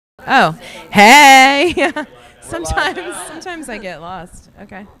Oh, hey. Sometimes I get lost.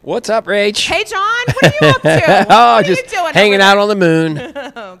 Okay. What's up, Rach? Hey, John. What are you up to? Oh, what just are you doing hanging out on the moon.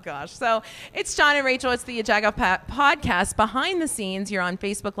 Oh, gosh. So it's John and Rachel. It's the Ya Jagoffs podcast behind the scenes here on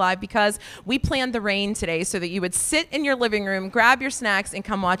Facebook Live because we planned the rain today so that you would sit in your living room, grab your snacks, and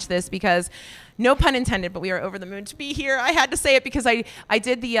come watch this because no pun intended, but we are over the moon to be here. I had to say it because I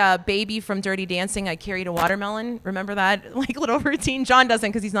did the baby from Dirty Dancing. I carried a watermelon. Remember that like little routine? John doesn't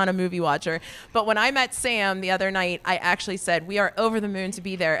because he's not a movie watcher. But when I met Sam the other night, I actually said, we are over the moon to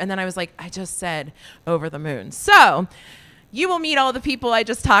be there. And then I was like, I just said over the moon. So you will meet all the people I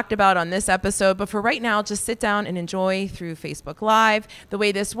just talked about on this episode, but for right now, just sit down and enjoy through Facebook Live. The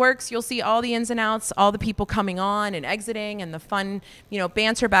way this works, you'll see all the ins and outs, all the people coming on and exiting, and the fun,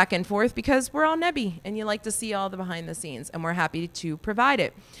 banter back and forth because we're all nebby, and you like to see all the behind the scenes, and we're happy to provide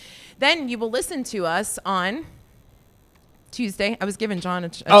it. Then you will listen to us on Tuesday. I was giving John a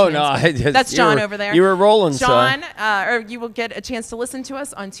chance. Oh, no. That's John over there. You were rolling, John, or you will get a chance to listen to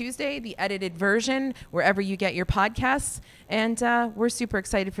us on Tuesday, the edited version, wherever you get your podcasts. And we're super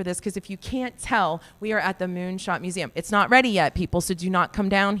excited for this because if you can't tell, we are at the Moonshot Museum. It's not ready yet, people, so do not come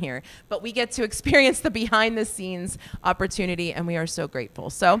down here. But we get to experience the behind-the-scenes opportunity, and we are so grateful.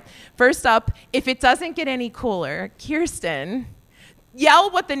 So first up, if it doesn't get any cooler, Kirsten, yell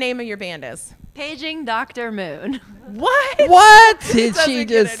what the name of your band is. Paging Dr. Moon. What? What did she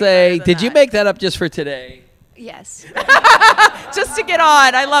just say? Did you make that up just for today? Yes. Just to get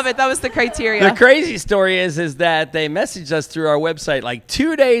on. I love it. That was the criteria. The crazy story is that they messaged us through our website like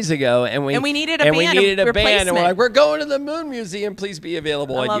 2 days ago, and we needed a band. We needed a band, replacement. and we're like, we're going to the Moon Museum. Please be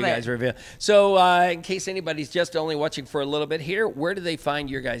available. I And love you guys it. are available. So, in case anybody's just only watching for a little bit here, where do they find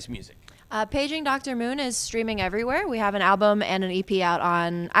your guys' music? Paging Dr. Moon is streaming everywhere. We have an album and an EP out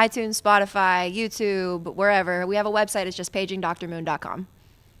on iTunes, Spotify, YouTube, wherever. We have a website. It's just pagingdrmoon.com.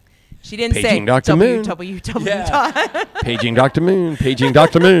 She didn't Paging say Dr. Moon. www. Yeah. Paging Dr. Moon. Paging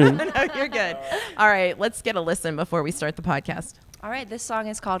Dr. Moon. No, you're good. All right, let's get a listen before we start the podcast. All right, this song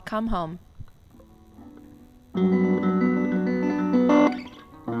is called Come Home.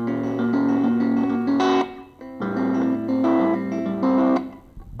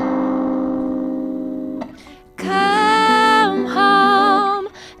 Come home,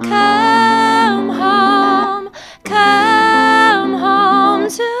 come home, come home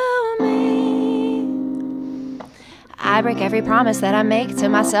to me. I break every promise that I make to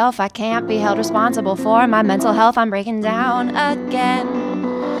myself. I can't be held responsible for my mental health. I'm breaking down again.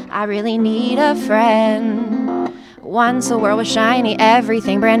 I really need a friend. Once the world was shiny,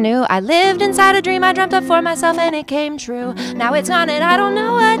 everything brand new. I lived inside a dream I dreamt up for myself and it came true. Now it's gone and I don't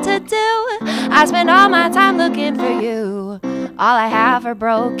know what to do. I spend all my time looking for you. All I have are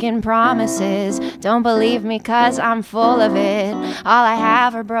broken promises. Don't believe me 'cause I'm full of it. All I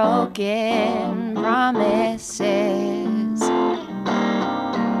have are broken promises.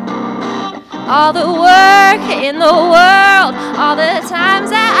 All the work in the world, all the times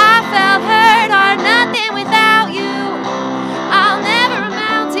that I felt hurt are nothing without you. I'll never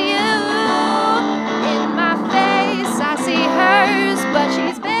amount to you. In my face I see hers, but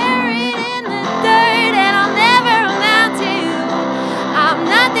she's buried in the dirt, and I'll never amount to you. I'm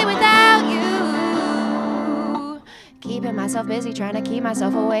nothing without you. Keeping myself busy, trying to keep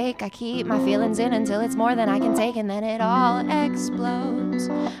myself awake. I keep my feelings in until it's more than I can take, and then it all explodes.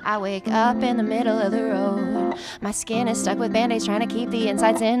 I wake up in the middle of the road. My skin is stuck with band-aids trying to keep the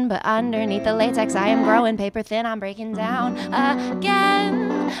insides in, but underneath the latex I am growing paper thin. I'm breaking down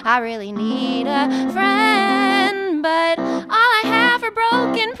again. I really need a friend, but all I have are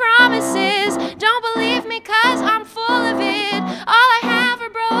broken promises. Don't believe me 'cause I'm full of it. All I have are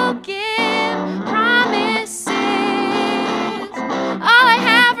broken promises. All I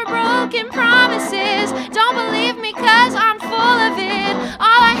have are broken promises. Don't believe me 'cause I'm full of it.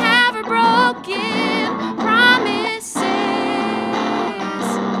 All I have are broken promises.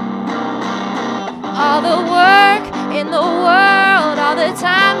 All the work in the world, all the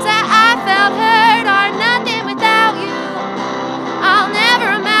times that I felt hurt are nothing without you. I'll never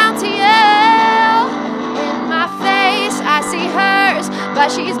amount to you. In my face I see hers,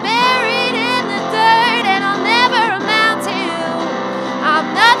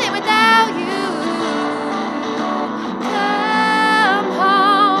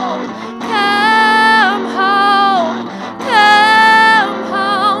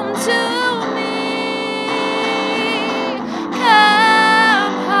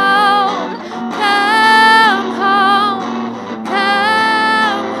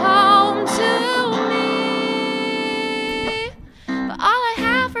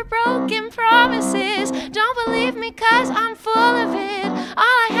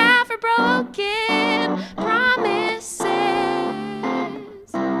 broken promises.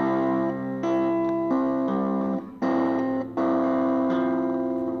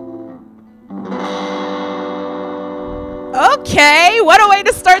 Okay, what a way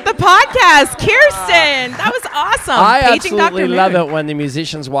to start the podcast. Kirsten, that was awesome. I Paging absolutely Dr. love Moon. it when the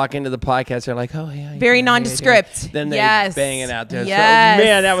musicians walk into the podcast. They're like, oh, yeah. Very yeah, nondescript. yeah. Then they Yes. bang it out there. Yes. So,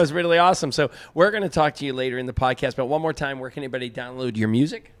 man, that was really awesome. So we're going to talk to you later in the podcast. But one more time, where can anybody download your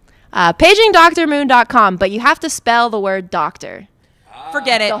music? PagingDrMoon.com, but you have to spell the word doctor.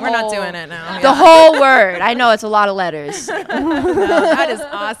 Forget it. The We're not whole- doing it now. The whole word. I know it's a lot of letters. No, that is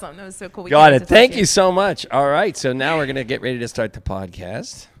awesome. That was so cool. We Got can't wait it. to talk Thank to you so much. All right. So now we're going to get ready to start the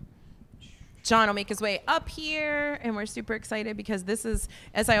podcast. John will make his way up here, and we're super excited because this is,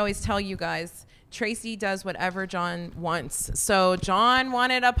 as I always tell you guys, Tracy does whatever John wants. So John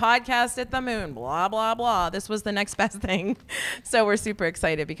wanted a podcast at the moon, blah, blah, blah. This was the next best thing. So we're super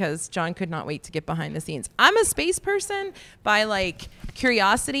excited because John could not wait to get behind the scenes. I'm a space person by like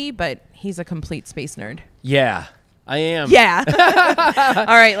curiosity, but he's a complete space nerd. Yeah, I am. Yeah. All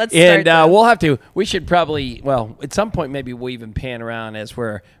right, let's start. And we'll have to, we should probably, well, at some point, maybe we'll even pan around as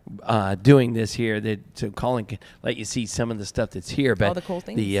we're doing this here so Colin can let you see some of the stuff that's here. But all the cool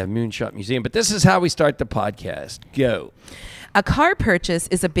things. The Moonshot Museum. But this is how we start the podcast. Go. A car purchase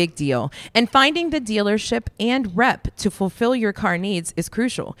is a big deal, and finding the dealership and rep to fulfill your car needs is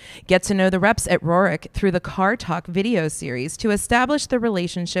crucial. Get to know the reps at Rorick through the Car Talk video series to establish the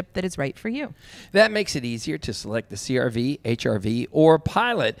relationship that is right for you. That makes it easier to select the CRV, HRV, or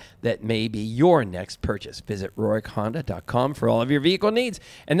Pilot that may be your next purchase. Visit RorickHonda.com for all of your vehicle needs.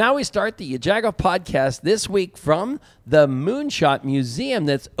 And now we start the Ya Jagoffs podcast this week from the Moonshot Museum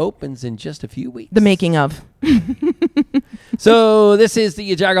that opens in just a few weeks. The making of. So this is the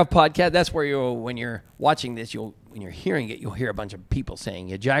Ya Jagoffs podcast. That's where when you're watching this, when you're hearing it, you'll hear a bunch of people saying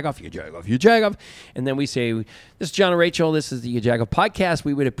Ya Jagoffs, Ya Jagoffs, Ya Jagoffs. And then we say, this is John and Rachel. This is the Ya Jagoffs podcast.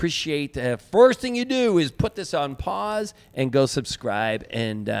 We would appreciate, first thing you do is put this on pause and go subscribe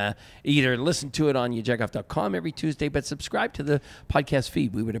and either listen to it on yajagoffs.com every Tuesday, but subscribe to the podcast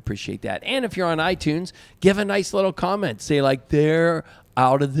feed. We would appreciate that. And if you're on iTunes, give a nice little comment. Say like, they're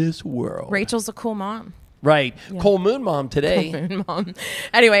out of this world. Rachel's a cool mom. Right. Yeah. Cool Moon Mom today. Cool Moon Mom.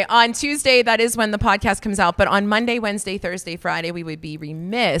 Anyway, on Tuesday, that is when the podcast comes out. But on Monday, Wednesday, Thursday, Friday, we would be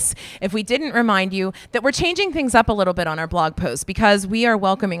remiss if we didn't remind you that we're changing things up a little bit on our blog post because we are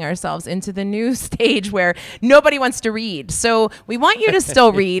welcoming ourselves into the new stage where nobody wants to read. So we want you to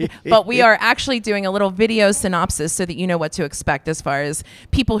still read, but we are actually doing a little video synopsis so that you know what to expect as far as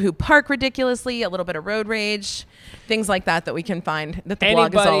people who park ridiculously, a little bit of road rage, things like that we can find that the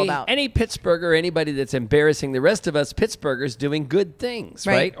blog is all about. Any Pittsburgher, anybody that's embarrassing the rest of us Pittsburghers doing good things,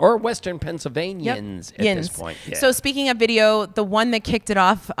 right? Or Western Pennsylvanians at this point. Yeah. So speaking of video, the one that kicked it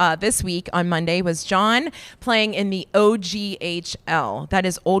off this week on Monday was John playing in the OGHL. That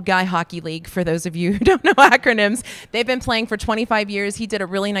is Old Guy Hockey League, for those of you who don't know acronyms. They've been playing for 25 years. He did a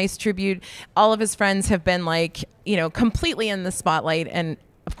really nice tribute. All of his friends have been like, completely in the spotlight, and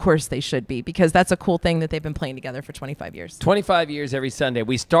of course they should be, because that's a cool thing that they've been playing together for 25 years. 25 years every Sunday.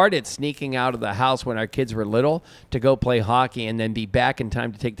 We started sneaking out of the house when our kids were little to go play hockey and then be back in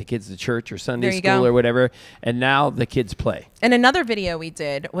time to take the kids to church or Sunday school or whatever. And now the kids play. And another video we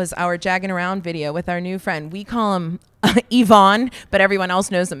did was our Jagging Around video with our new friend. We call him Yvonne, but everyone else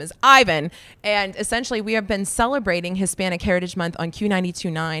knows him as Ivan. And essentially, we have been celebrating Hispanic Heritage Month on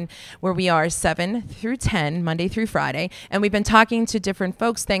Q92.9, where we are 7 through 10, Monday through Friday. And we've been talking to different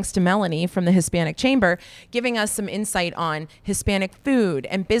folks, thanks to Melanie from the Hispanic Chamber, giving us some insight on Hispanic food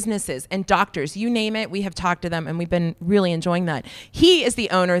and businesses and doctors. You name it, we have talked to them, and we've been really enjoying that. He is the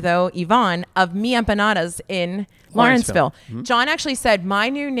owner, though, Yvonne, of Mi Empanadas in Lawrenceville. Mm-hmm. John actually said my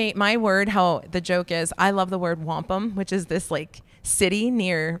new name, my word, how the joke is, I love the word wampum, which is this like city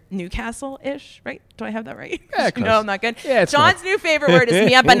near Newcastle-ish, right? Do I have that right? Yeah, no, I'm not good. Yeah, John's new favorite word is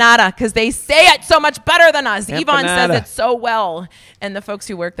mi empanada because they say it so much better than us. Yvonne says it so well, and the folks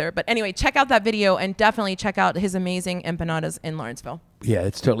who work there. But anyway, check out that video and definitely check out his amazing empanadas in Lawrenceville. Yeah,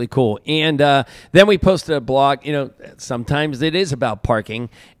 it's totally cool. And then we posted a blog. Sometimes it is about parking.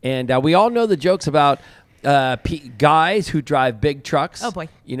 And we all know the jokes about guys who drive big trucks. Oh, boy.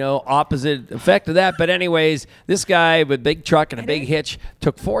 Opposite effect of that. But anyways, this guy with a big truck and a big hitch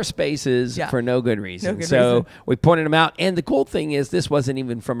took 4 spaces for no good reason. We pointed him out. And the cool thing is this wasn't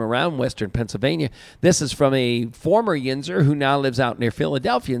even from around Western Pennsylvania. This is from a former Yinzer who now lives out near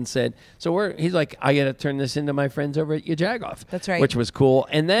Philadelphia and said, he's like, I got to turn this into my friends over at Ya Jagoffs. That's right. Which was cool.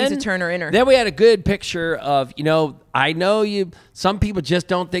 And then he's a turner-inner. Then we had a good picture of, I know some people just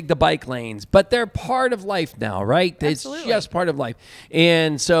don't think the bike lanes, but they're part of life now, right? Absolutely. It's just part of life.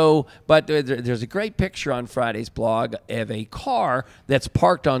 And so, but there's a great picture on Friday's blog of a car that's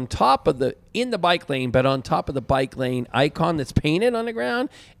parked on top of in the bike lane, but on top of the bike lane icon that's painted on the ground,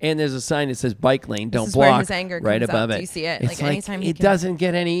 and there's a sign that says "Bike Lane, don't This is block." where his anger right comes above up. it. Do you see it? It's Like, anytime it doesn't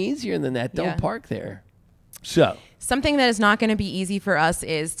get any easier than that. Don't Yeah. park there. So. Something that is not going to be easy for us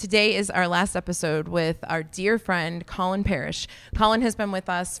is today is our last episode with our dear friend, Colin Parrish. Colin has been with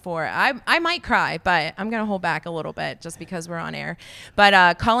us for, I might cry, but I'm going to hold back a little bit just because we're on air.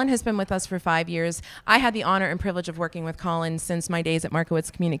 But Colin has been with us for 5 years. I had the honor and privilege of working with Colin since my days at Markowitz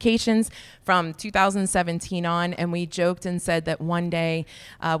Communications from 2017 on. And we joked and said that one day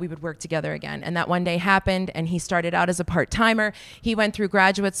we would work together again. And that one day happened, and he started out as a part-timer. He went through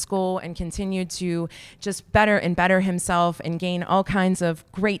graduate school and continued to just better and better himself and gain all kinds of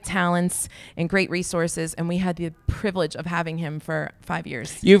great talents and great resources, and we had the privilege of having him for 5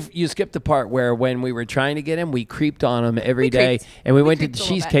 years. You skipped the part where when we were trying to get him, we creeped on him every day, and we went to the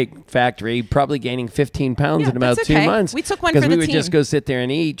Cheesecake Factory, probably gaining 15 pounds in about 2 months. We took one for the team. Because we would just go sit there and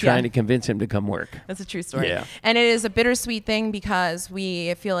eat, trying to convince him to come work. That's a true story. Yeah. And it is a bittersweet thing because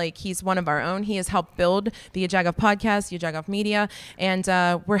we feel like he's one of our own. He has helped build the Ya Jagoff podcast, Ya Jagoff Media, and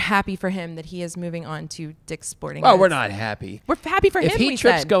we're happy for him that he is moving on to Dick's Sporting Well, Goods. we're not happy. We're happy for him. If he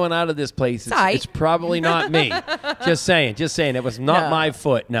trips going out of this place, it's probably not me. Just saying. It was not my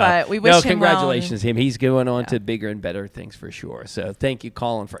foot. No, but we wish him congratulations well. him. He's going on to bigger and better things for sure. So thank you,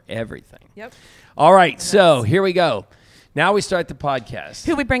 Colin, for everything. Yep. All right, so here we go. Now we start the podcast.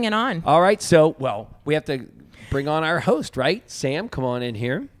 Who are we bringing on? All right, so we have to bring on our host, right? Sam, come on in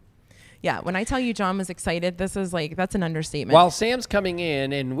here. Yeah, when I tell you John was excited, that's an understatement. While Sam's coming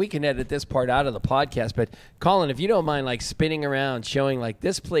in, and we can edit this part out of the podcast, but Colin, if you don't mind, spinning around, showing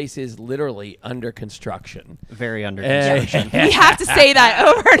this place is literally under construction. Very under construction. We have to say that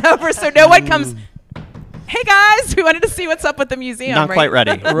over and over so no one comes, hey guys, we wanted to see what's up with the museum. Not quite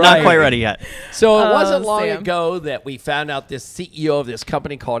ready. Right. Not quite ready yet. So it wasn't long Sam. ago that we found out this CEO of this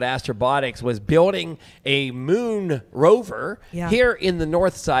company called Astrobotics was building a moon rover here in the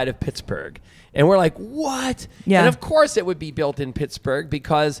north side of Pittsburgh. And we're like, what? Yeah. And of course it would be built in Pittsburgh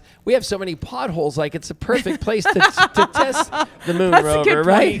because we have so many potholes. It's a perfect place to test the moon rover,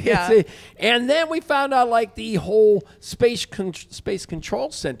 right? Yeah. And then we found out the whole space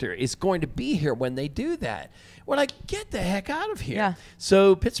control center is going to be here when they do that. We're like, get the heck out of here. Yeah.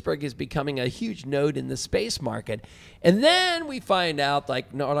 So Pittsburgh is becoming a huge node in the space market. And then we find out,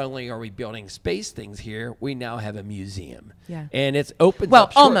 not only are we building space things here, we now have a museum. Yeah. And it's opened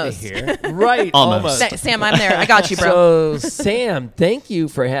up shortly almost. here. Right. Almost. Sam, I'm there. I got you, bro. So, Sam, thank you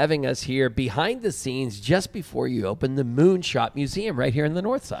for having us here behind the scenes just before you open the Moonshot Museum right here in the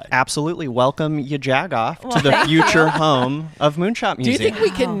north side. Absolutely. Welcome, Ya Jagoff, to the future home of Moonshot Museum. Do you think we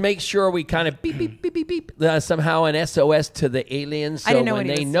can make sure we kind of beep, beep, beep, beep, beep, somehow an SOS to the aliens so when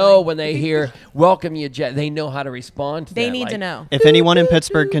they know, when they hear welcome Ya Jagoff, they know how to respond to They that? need to know. If anyone in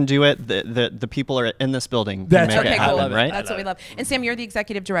Pittsburgh can do it, the people are in this building can make it happen, right? That's what we love. And Sam, you're the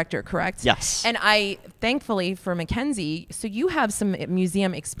executive director, correct? Yes. And thankfully for Mackenzie, so you have some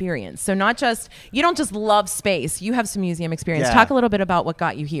museum experience. So you don't just love space, you have some museum experience. Yeah. Talk a little bit about what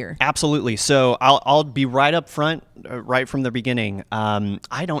got you here. Absolutely. So I'll be right up front, right from the beginning.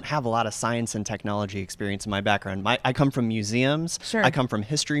 I don't have a lot of science and technology experience in my background. I come from museums. Sure. I come from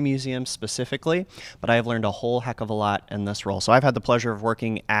history museums specifically, but I have learned a whole heck of a lot in this role. So I've had the pleasure of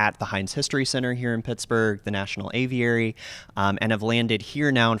working at the Heinz History Center here in Pittsburgh, the National Aviary, and have landed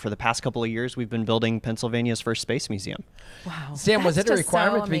here now. And for the past couple of years, we've been building Pennsylvania's first space museum. Wow. Sam, was it a That's just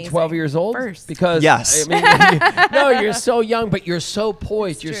requirement so to be amazing. 12 years old? First. Because Yes. no, you're so young, but you're so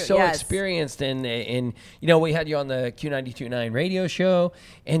poised. You're true, so yes. experienced, and we had you on the Q92.9 radio show,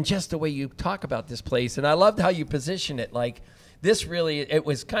 and just the way you talk about this place, and I loved how you position it. This really, it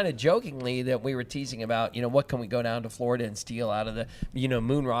was kind of jokingly that we were teasing about, what can we go down to Florida and steal out of the,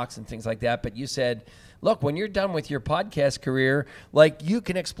 moon rocks and things like that. But you said, look, when you're done with your podcast career, you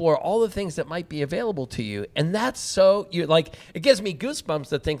can explore all the things that might be available to you. And that's so, it gives me goosebumps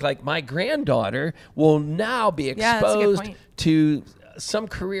to think my granddaughter will now be exposed to some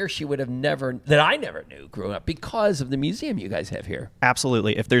career she would have that I never knew growing up because of the museum you guys have here.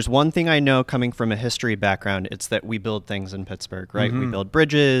 Absolutely. If there's one thing I know coming from a history background, it's that we build things in Pittsburgh, right? We build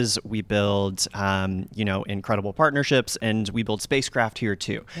bridges, we build, incredible partnerships, and we build spacecraft here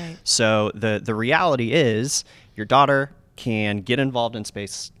too. Right. So the reality is your daughter can get involved in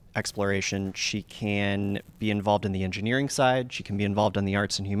space exploration. She can be involved in the engineering side. She can be involved in the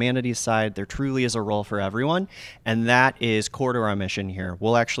arts and humanities side. There truly is a role for everyone, and that is core to our mission here.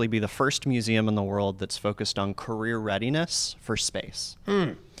 We'll actually be the first museum in the world that's focused on career readiness for space.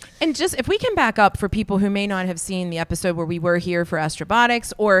 And just if we can back up for people who may not have seen the episode where we were here for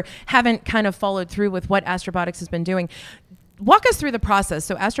Astrobotics or haven't kind of followed through with what Astrobotics has been doing, walk us through the process.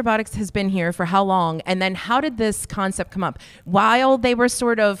 So Astrobotics has been here for how long? And then how did this concept come up? While they were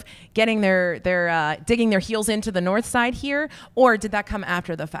sort of getting digging their heels into the north side here, or did that come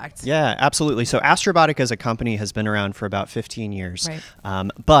after the fact? Yeah, absolutely. So Astrobotic as a company has been around for about 15 years. Right.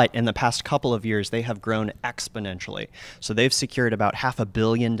 But in the past couple of years, they have grown exponentially. So they've secured about $500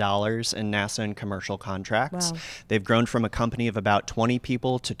 million in NASA and commercial contracts. Wow. They've grown from a company of about 20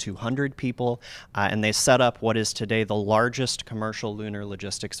 people to 200 people. And they set up what is today the largest commercial lunar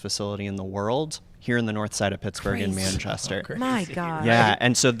logistics facility in the world here in the north side of Pittsburgh in Crazy. Manchester. My God. Yeah,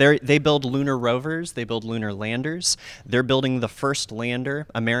 and so they build lunar rovers, they build lunar landers. They're building the first lander,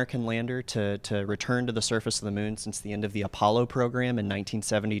 American lander, to return to the surface of the moon since the end of the Apollo program in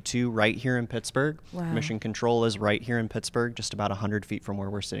 1972, right here in Pittsburgh. Wow. Mission control is right here in Pittsburgh, just about 100 feet from where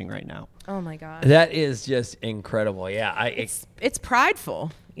we're sitting right now. Oh my God. That is just incredible. Yeah, It's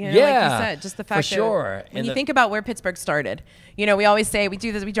prideful. You know, Yeah, like you said, just the fact for that sure. when And you the- think about where Pittsburgh started, you know, we always say we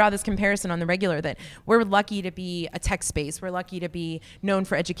draw this comparison on the regular that we're lucky to be a tech space. We're lucky to be known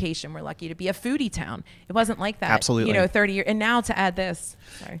for education. We're lucky to be a foodie town. It wasn't like that, Absolutely. you know, 30 years. And now to add this,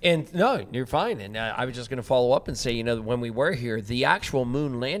 sorry. And no, you're fine. And I was just going to follow up and say, you know, when we were here, the actual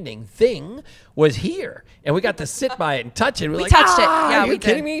moon landing thing was here, and we got to sit by it and touch it. We We're like, touched it. Yeah, are you we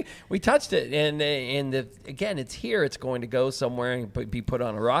kidding did. me? We touched it, and again, it's here. It's going to go somewhere and be put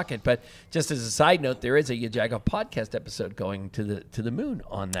on a rocket. But just as a side note, there is a Ya Jagoffs podcast episode going to the moon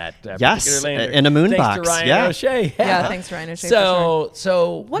on that Yes, particular lander. in a moon thanks box. to Ryan Yeah. O'Shea. Yeah, thanks to Ryan O'Shea, for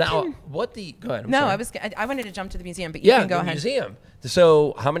So What now, can- go ahead. I'm No, sorry. I wanted to jump to the museum, but you Yeah, can go the ahead. museum.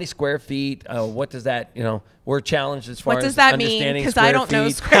 So how many square feet? What does that, you know, we're challenged as far What as does that mean? understanding 'Cause square I don't know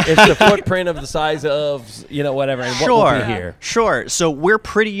feet. square It's the footprint of the size of, you know, whatever. And what will be here. Sure. So we're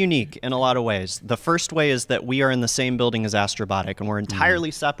pretty unique in a lot of ways. The first way is that we are in the same building as Astrobotic, and we're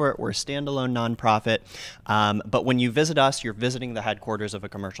entirely separate. We're a standalone nonprofit. But when you visit us, you're visiting the headquarters of a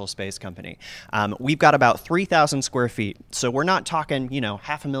commercial space company. We've got about 3,000 square feet. So we're not talking, you know,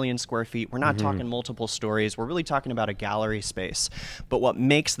 500,000 square feet. We're not talking multiple stories. We're really talking about a gallery space. But what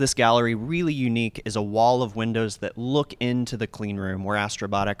makes this gallery really unique is a wall of windows that look into the clean room where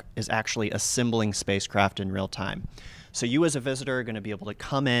Astrobotic is actually assembling spacecraft in real time. So you as a visitor are going to be able to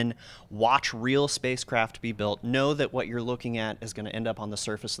come in, watch real spacecraft be built, know that what you're looking at is going to end up on the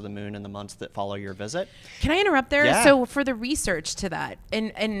surface of the moon in the months that follow your visit. Can I interrupt there? Yeah. So for the research to that,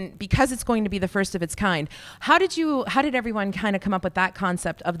 and because it's going to be the first of its kind, how did everyone kind of come up with that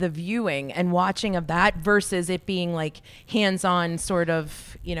concept of the viewing and watching of that versus it being like hands-on sort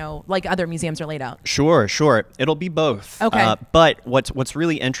of, you know, like other museums are laid out? Sure. It'll be both. Okay. But what's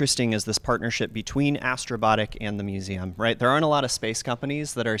really interesting is this partnership between Astrobotic and the museum, right? There aren't a lot of space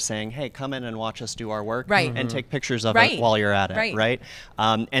companies that are saying, hey, come in and watch us do our work Right. and take pictures of Right. it while you're at it, Right.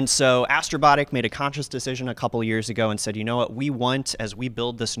 And so Astrobotic made a conscious decision a couple years ago and said, you know what, we want, as we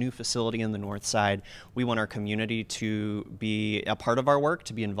build this new facility in the north side, we want our community to be a part of our work,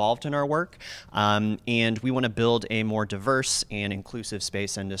 to be involved in our work, and we want to build a more diverse and inclusive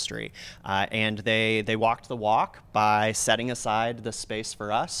space industry. And they walked the walk by setting aside the space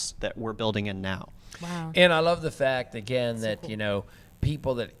for us that we're building in now. Wow. And I love the fact, again, that, you know,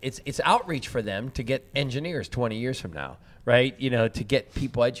 people that it's outreach for them to get engineers 20 years from now. Right, you know, to get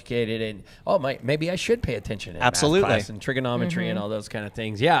people educated and maybe I should pay attention in Absolutely. math class and trigonometry and all those kind of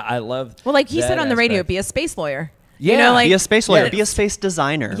things. Yeah, I love. Well, like he that said on the radio, aspect. be a space lawyer. Yeah. You know, like, Be a space lawyer, yeah. be a space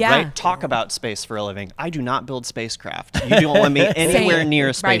designer, Yeah. right? Talk about space for a living. I do not build spacecraft. You don't want me anywhere Same. near a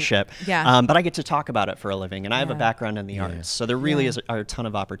Right. spaceship. Yeah. But I get to talk about it for a living, and I have a Yeah. background in the arts. So there really are a ton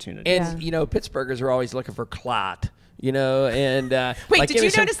of opportunities. And you know, Pittsburghers are always looking for clot. You know, and Wait, like, did give you me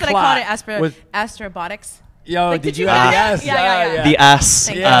some notice that I called it clot with- Astrobotics? Yo, Like, did did you? you get Yes. it? Yeah. The S.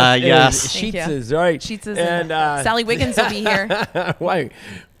 Thank you. Yes. Thank you. Sheets, right? Sheets is and Sally Wiggins will be here. Why?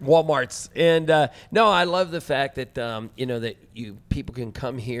 Walmart's. And no, I love the fact that you know, that people can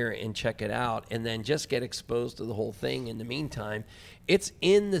come here and check it out and then just get exposed to the whole thing. In the meantime, it's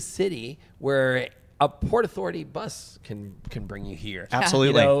in the city where a Port Authority bus can bring you here.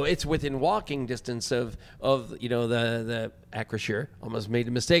 Absolutely. You know, it's within walking distance of you know, the Acrisure. Almost made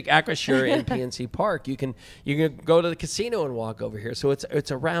a mistake. Acrisure in PNC Park. You can go to the casino and walk over here. So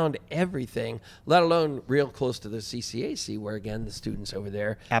it's around everything, let alone real close to the CCAC, where again the students over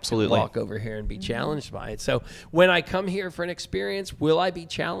there Absolutely. can walk over here and be challenged by it. So when I come here for an experience, will I be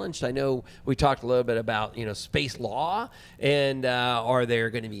challenged? I know we talked a little bit about, you know, space law, and are there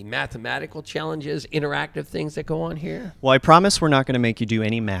going to be mathematical challenges? interactive things that go on here? Well, I promise we're not going to make you do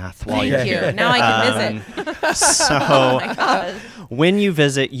any math while you're Thank you. here. Now I can visit. So Oh my God. when you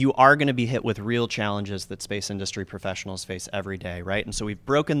visit, you are going to be hit with real challenges that space industry professionals face every day, right? And so we've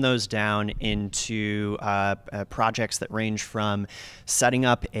broken those down into projects that range from setting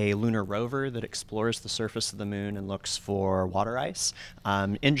up a lunar rover that explores the surface of the moon and looks for water ice,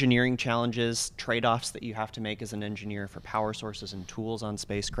 engineering challenges, trade-offs that you have to make as an engineer for power sources and tools on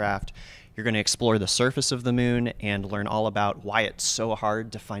spacecraft. You're going to explore the surface of the moon and learn all about why it's so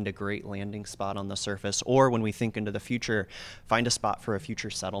hard to find a great landing spot on the surface, or when we think into the future, find a spot for a future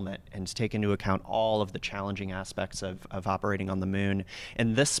settlement and take into account all of the challenging aspects of operating on the moon.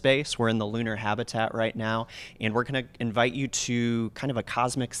 In this space, we're in the lunar habitat right now, and we're going to invite you to kind of a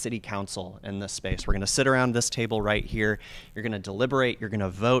cosmic city council in this space. We're going to sit around this table right here. You're going to deliberate, you're going to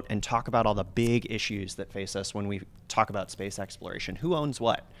vote, and talk about all the big issues that face us when we talk about space exploration. Who owns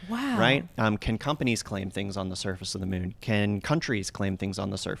what? Wow. Right? Can companies claim things on the surface of the moon? Can countries claim things on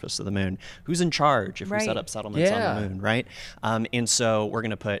the surface of the moon? Who's in charge if we set up settlements on the moon, right? And so we're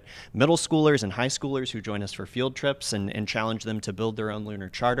going to put middle schoolers and high schoolers who join us for field trips and challenge them to build their own lunar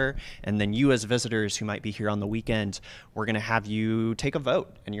charter. And then you as visitors who might be here on the weekend, we're going to have you take a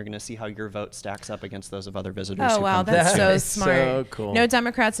vote, and you're going to see how your vote stacks up against those of other visitors. Oh, who wow. come That's visit. so is smart. so cool. No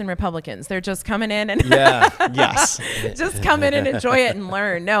Democrats and Republicans. They're just coming in and Yes. just come in and enjoy it and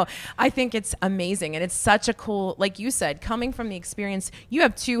learn. No, I think it's amazing. And it's such a cool, like you said, coming from the experience, you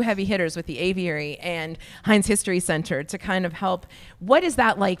have two heavy hitters with the aviary and Heinz History Center to kind of help. What is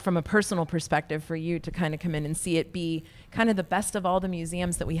that like from a personal perspective for you to kind of come in and see it be kind of the best of all the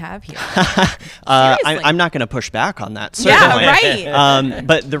museums that we have here? I'm not going to push back on that, certainly. Yeah, right.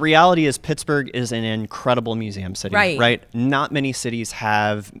 But the reality is Pittsburgh is an incredible museum city, Right. Not many cities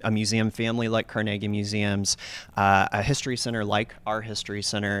have a museum family like Carnegie Museums, a history center like our History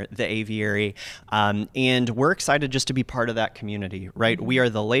Center, the aviary, and we're excited just to be part of that community, right? Mm-hmm. We are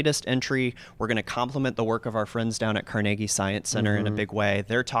the latest entry. We're going to complement the work of our friends down at Carnegie Science Center in a big way.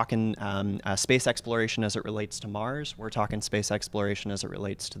 They're talking space exploration as it relates to Mars. We're talking space exploration as it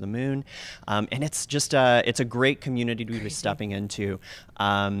relates to the moon, and it's just it's a great community to be stepping into,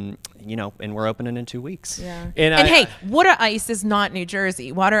 and we're opening in 2 weeks. Yeah. And Hey, water ice is not New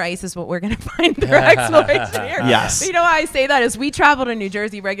Jersey. Water ice is what we're going to find through exploration here. Yes. You know why I say that is we travel to New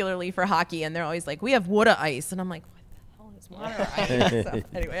Jersey regularly for hockey, and they're always like, we have water ice. And I'm like, what the hell is water ice? So,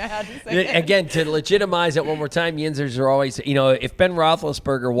 anyway, I had to say it. Again, to legitimize it one more time, Yinzers are always, if Ben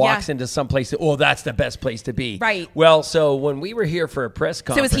Roethlisberger walks into some place, that's the best place to be. Right. Well, so when we were here for a press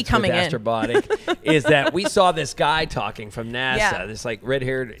conference is he coming with in? Astrobotic, is that we saw this guy talking from NASA, Yeah. this like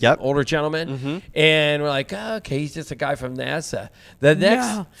red-haired Yep. older gentleman, and we're like, okay, he's just a guy from NASA. The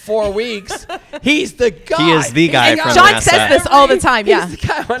next 4 weeks, he's the guy. He is the guy And from John NASA. says this all the time. Yeah. He's the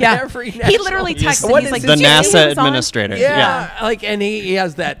guy on every He national- literally texts What me. He's is like, the "Did you see NASA he was on?" administrator. Yeah, like, and he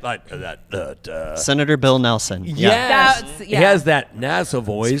has that like Senator Bill Nelson. yes, That's- he has that NASA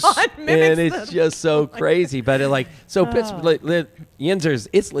voice, John mimics and it's the- just so crazy. But Pittsburgh, Yinzers,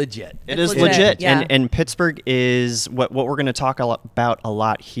 it's legit. It is legit, legit. yeah. And Pittsburgh is what we're going to talk about a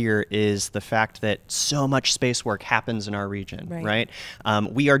lot here is the fact that so much space work happens in our region, right?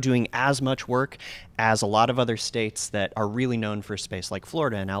 We are doing as much work as a lot of other states that are really known for space, like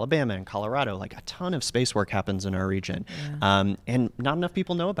Florida and Alabama and Colorado. Like a ton of space work happens in our region, and not enough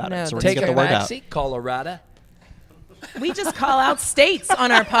people know about it. So we're going Take to get a the word out. backseat, Colorado. We just call out states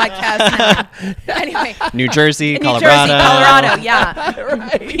on our podcast now. Anyway. New Jersey, New Colorado. Jersey, Colorado, yeah.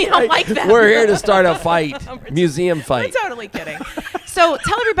 Right. We don't like that. We're here to start a fight, museum fight. We're totally kidding. So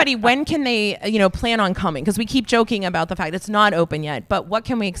tell everybody, when can they, plan on coming? Because we keep joking about the fact it's not open yet. But what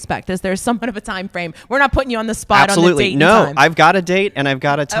can we expect? Is there somewhat of a time frame? We're not putting you on the spot Absolutely. on the date No, and time. I've got a date and I've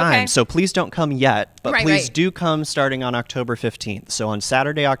got a time. Okay. So please don't come yet, but Right, please right. do come starting on October 15th. So on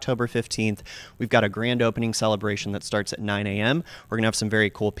Saturday, October 15th, we've got a grand opening celebration that starts at 9 a.m. We're going to have some very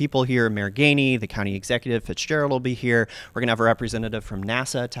cool people here. Mayor Gainey, the county executive, Fitzgerald will be here. We're going to have a representative from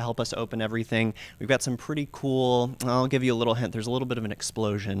NASA to help us open everything. We've got some pretty cool, I'll give you a little hint. There's a little bit of an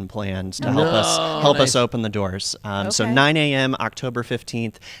explosion planned to help us open the doors. So Okay. 9 a.m. October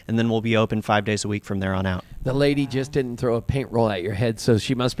 15th, and then we'll be open 5 days a week from there on out. The lady just didn't throw a paint roll at your head, so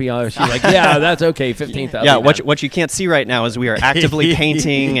she must be she's like, yeah, that's okay, 15th. Yeah, what you can't see right now is we are actively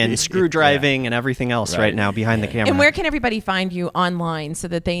painting and screw driving and everything else right now behind the camera. And where can everybody find you online so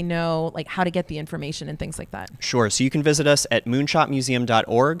that they know how to get the information and things like that? Sure. So you can visit us at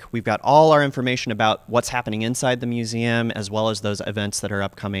moonshotmuseum.org. We've got all our information about what's happening inside the museum, as well as those events that are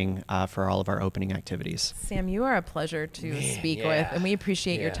upcoming for all of our opening activities. Sam, you are a pleasure to speak with, and we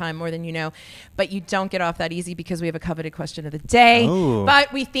appreciate your time more than you know. But you don't get off that easy because we have a coveted question of the day. Oh.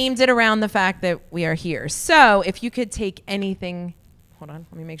 But we themed it around the fact that we are here. So if you could take anything, hold on,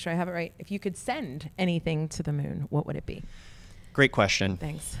 let me make sure I have it right. If you could send anything to the moon, what would it be? Great question.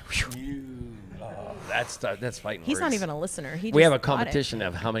 Thanks. That's fighting He's words. not even a listener. He We just have a thought it. competition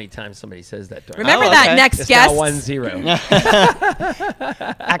of how many times somebody says that. Remember Oh, that okay. next It's guest. now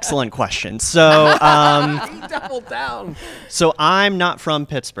 1-0. Excellent question. He doubled down. So I'm not from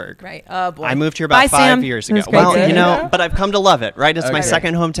Pittsburgh. Right. Oh boy. I moved here about Bye, 5 Sam. years It ago. was great Well, to- you know, but I've come to love it, right? It's my Okay.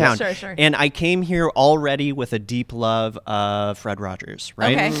 second hometown. Sure. And I came here already with a deep love of Fred Rogers,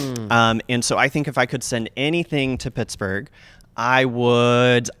 right? Okay. And so I think if I could send anything to Pittsburgh, I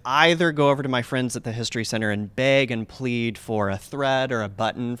would either go over to my friends at the History Center and beg and plead for a thread or a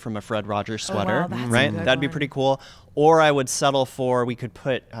button from a Fred Rogers sweater, wow, that's a right? good That'd be one. pretty cool. Or I would settle for, we could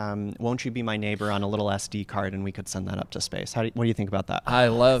put "Won't You Be My Neighbor" on a little SD card and we could send that up to space. What do you think about that? I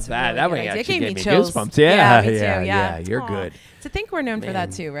love that. Really That good one idea. It actually gave gave me chills. goosebumps. Yeah, me too, yeah. You're Aw. good. To think we're known for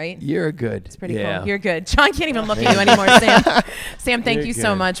that too, right? You're good. It's pretty cool. You're good. John can't even look at you anymore, Sam. Sam, thank You're you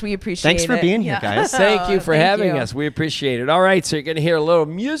so good. much. We appreciate Thanks for it. being here, guys. Thank you for Thank having you. us. We appreciate it. All right, so you're going to hear a little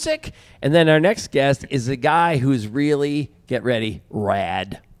music, and then our next guest is a guy who's really, get ready,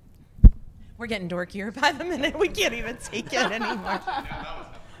 rad. We're getting dorkier by the minute. We can't even take it anymore.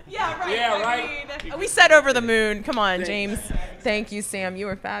 Yeah, right. Yeah, I right. mean, we said over the moon. Come on, James. Thank you, Sam. You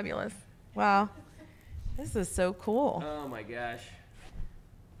were fabulous. Wow. This is so cool. Oh, my gosh.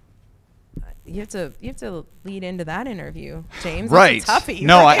 You have to lead into that interview, James. Right. That's a toughie.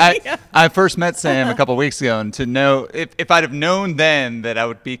 No, right? I first met Sam a couple weeks ago, and to know if I'd have known then that I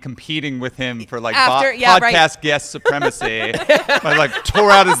would be competing with him for like After- yeah, podcast right. guest supremacy, I like tore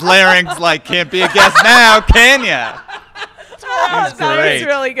out his larynx like can't be a guest now, can ya? That was great.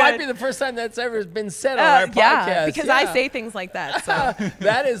 really Might be good. the first time that's ever been said on our podcast. Yeah, because I Yeah. say things like that. So.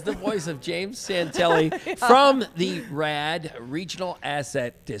 That is the voice of James Santelli from the RAD Regional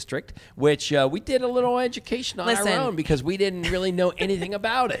Asset District, which we did a little education on Listen. our own because we didn't really know anything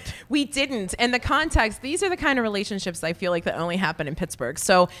about it. We didn't. And the context, these are the kind of relationships I feel like that only happen in Pittsburgh.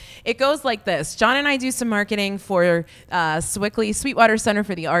 So it goes like this. John and I do some marketing for Sweetwater Center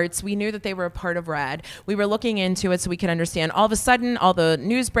for the Arts. We knew that they were a part of RAD. We were looking into it so we could understand. All of a sudden, all the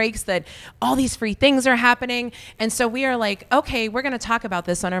news breaks that all these free things are happening. And so we are like, okay, we're going to talk about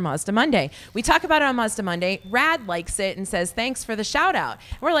this on our Mazda Monday. We talk about it on Mazda Monday. RAD likes it and says, thanks for the shout out.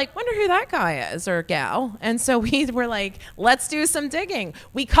 And we're like, wonder who that guy is or gal. And so we were like, let's do some digging.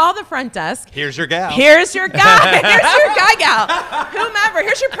 We call the front desk. Here's your gal. Here's your guy. Here's your guy, gal. Whomever.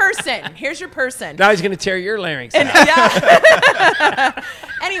 Here's your person. Here's your person. Now he's going to tear your larynx out. Yeah.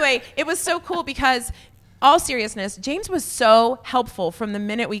 Anyway, it was so cool because all seriousness, James was so helpful from the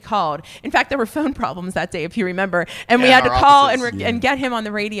minute we called. In fact, there were phone problems that day, if you remember. And we Yeah, had to our call offices. and get him on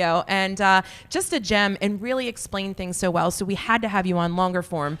the radio. And just a gem and really explain things so well. So we had to have you on longer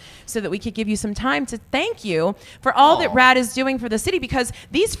form so that we could give you some time to thank you for all that Aw. RAD is doing for the city. Because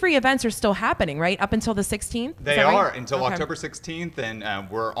these free events are still happening, right? Up until the 16th? Is They that right? are until Okay. October 16th, and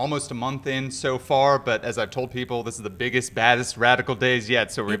we're almost a month in so far. But as I've told people, this is the biggest, baddest radical days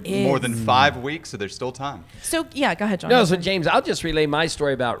yet. So we're It more is. than 5 weeks, so there's still time. So, yeah, go ahead, John. No, so James, I'll just relay my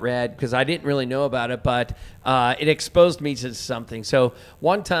story about RAD because I didn't really know about it, but it exposed me to something. So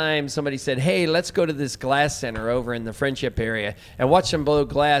one time somebody said, hey, let's go to this glass center over in the Friendship area and watch them blow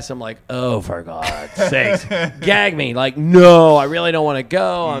glass. I'm like, oh, for God's sakes, gag me. Like, no, I really don't want to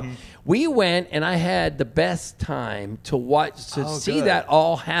go. We went, and I had the best time to watch, to Oh, see good. that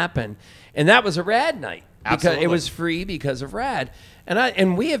all happen. And that was a RAD night. Because Absolutely. it was free because of RAD.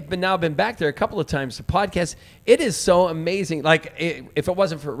 And we have now been back there a couple of times to podcast. It is so amazing. Like if it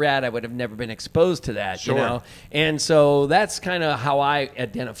wasn't for RAD, I would have never been exposed to that. Sure. You know. And so that's kind of how I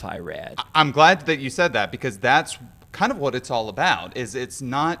identify RAD. I'm glad that you said that because that's kind of what it's all about. Is it's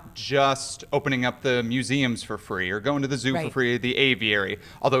not just opening up the museums for free or going to the zoo for Right. free, the aviary.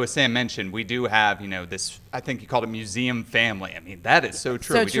 Although, as Sam mentioned, we do have this. I think you called it museum family. I mean, that is so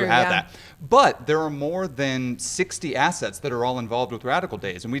true. So we true, do have yeah. that. But there are more than 60 assets that are all involved with Radical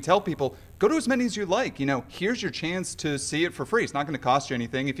Days, and we tell people go to as many as you like. Here's your chance to see it for free. It's not going to cost you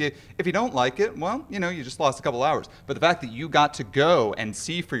anything. If you don't like it, well, you just lost a couple hours. But the fact that you got to go and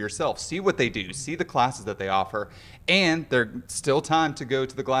see for yourself, see what they do, see the classes that they offer, and there's still time to go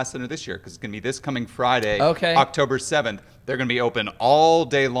to the Glass Center this year because it's going to be this coming Friday, Okay. October 7th. They're going to be open all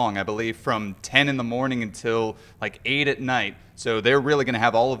day long, I believe, from 10 in the morning until like 8 at night. So they're really going to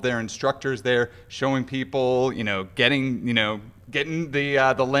have all of their instructors there showing people, getting, getting the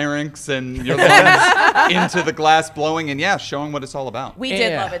larynx and your lungs into the glass blowing and showing what it's all about. We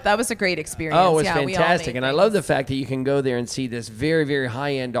did love it. That was a great experience. Oh, it was we all fantastic. made And I love the fact that you can go there and see this very, very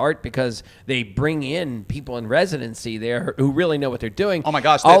high-end art because they bring in people in residency there who really know what they're doing. Oh my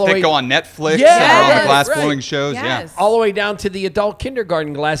gosh, they go on Netflix and are on the glass blowing shows. Yes. All the way down to the adult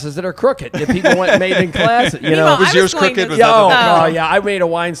kindergarten glasses that are crooked that people made in class. You know, was yours crooked? Was yeah, I made a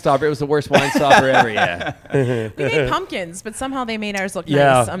wine stopper. It was the worst wine stopper ever. Yeah. We made pumpkins, but somehow they made ours look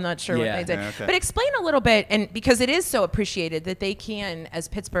Yeah. nice. I'm not sure what Yeah. they did. Yeah, okay. But explain a little bit, and because it is so appreciated that they can, as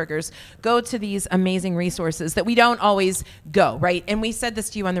Pittsburghers, go to these amazing resources that we don't always go, right? And we said this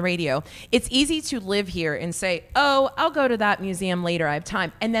to you on the radio. It's easy to live here and say, oh, I'll go to that museum later. I have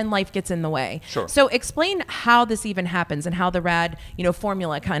time. And then life gets in the way. Sure. So explain how this even happens and how the RAD,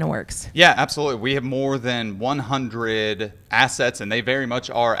 formula kind of works. Yeah, absolutely. We have more than 100 assets, and they very much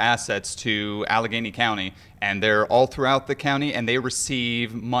are assets to Allegheny County. And they're all throughout the county, and they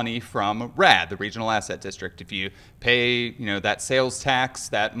receive money from RAD, the Regional Asset District. If you pay, that sales tax,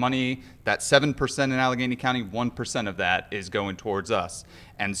 that money, that 7% in Allegheny County, 1% of that is going towards us.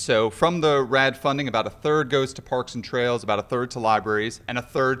 And so from the RAD funding, about a third goes to parks and trails, about a third to libraries, and a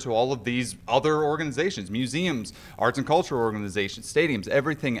third to all of these other organizations, museums, arts and culture organizations, stadiums,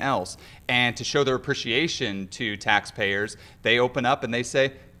 everything else. And to show their appreciation to taxpayers, they open up and they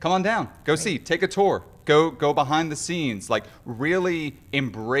say, come on down, go see, take a tour. Go behind the scenes, like really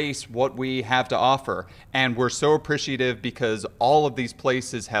embrace what we have to offer. And we're so appreciative because all of these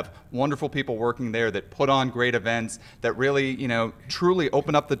places have wonderful people working there that put on great events that really, truly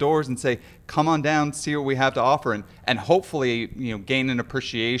open up the doors and say, come on down, see what we have to offer, and hopefully, gain an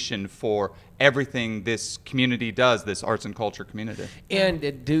appreciation for everything this community does, this arts and culture community.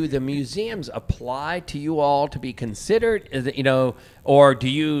 And do the museums apply to you all to be considered? Is it, or do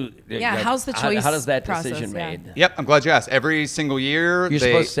you? Yeah, how's the choice How does that process, decision made? Yep, I'm glad you asked. Every single year, You're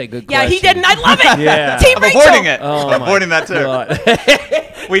supposed to say good Yeah, question. he didn't. I love it. Yeah. Team I'm Rachel. avoiding it. Oh I'm my avoiding that too.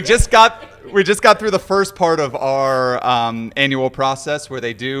 God. We just got through the first part of our annual process where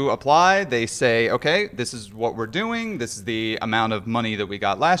they do apply. They say, okay, this is what we're doing. This is the amount of money that we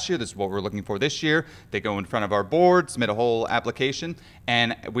got last year. This is what we're looking for this year. They go in front of our board, submit a whole application.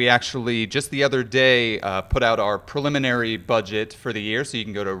 And we actually, just the other day, put out our preliminary budget for the year. So you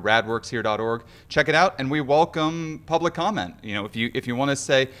can go to radworkshere.org, check it out. And we welcome public comment. If you want to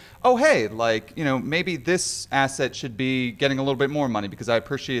say, oh, hey, maybe this asset should be getting a little bit more money because I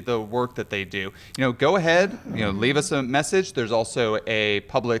appreciate the work that they do. Go ahead, leave us a message. There's also a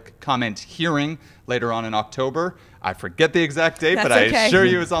public comment hearing later on in October. I forget the exact date, but I assure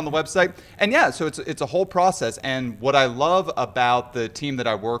you it's on the website. And yeah, so it's a whole process. And what I love about the team that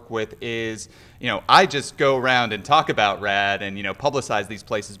I work with is, I just go around and talk about RAD and, publicize these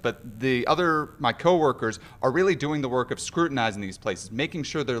places. But my coworkers are really doing the work of scrutinizing these places, making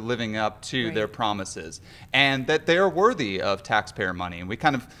sure they're living up to their promises and that they are worthy of taxpayer money. And we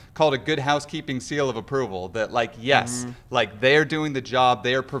kind of call it a good housekeeping seal of approval that yes, they're doing the job,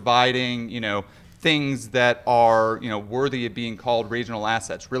 they're providing, things that are worthy of being called regional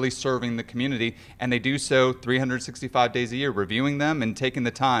assets, really serving the community, and they do so 365 days a year, reviewing them and taking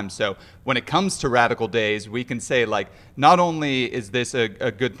the time. So when it comes to Radical Days, we can say not only is this a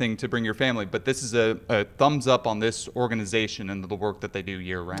good thing to bring your family, but this is a thumbs up on this organization and the work that they do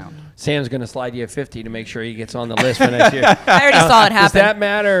year round. Sam's going to slide you a 50 to make sure he gets on the list for next year. I already saw it happen. Does that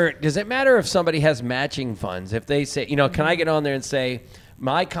matter? Does it matter if somebody has matching funds? If they say, can I get on there and say,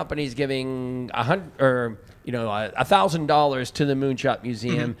 my company's giving $1,000 to the Moonshot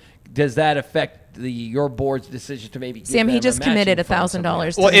Museum. Does that affect your board's decision to maybe give Sam, he them just a committed matching fund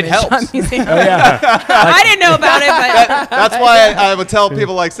 $1,000 to Well, the it Moonshot helps. Museum. Oh, yeah. I didn't know about it, but That's why I would tell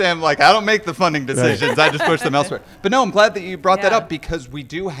people like Sam, I don't make the funding decisions. I just push them elsewhere. But no, I'm glad that you brought that up because we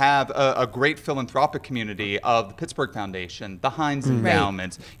do have a great philanthropic community of the Pittsburgh Foundation, the Heinz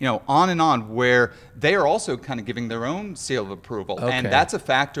Endowments, on and on, where they are also kind of giving their own seal of approval. Okay. And that's a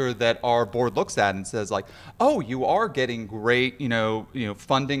factor that our board looks at and says oh, you are getting great,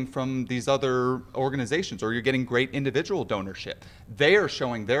 funding from these other organizations, or you're getting great individual donorship. They are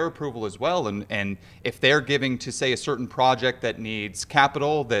showing their approval as well. And if they're giving to, say, a certain project that needs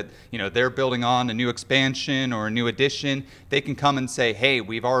capital, that they're building on a new expansion or a new addition, they can come and say, hey,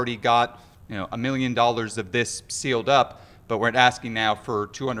 we've already got $1 million of this sealed up, but we're asking now for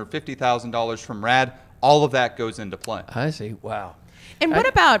 $250,000 from RAD. All of that goes into play. I see. Wow. And what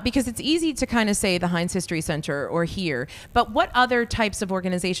about, because it's easy to kind of say the Heinz History Center or here, but what other types of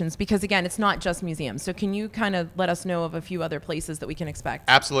organizations? Because again, it's not just museums. So can you kind of let us know of a few other places that we can expect?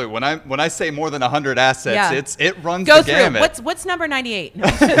 Absolutely. When I say more than 100 assets, it runs Go the through. gamut. What's number 98?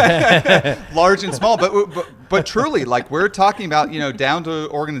 Large and small, but truly, like we're talking about, down to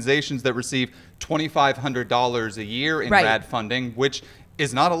organizations that receive $2,500 a year in RAD funding, which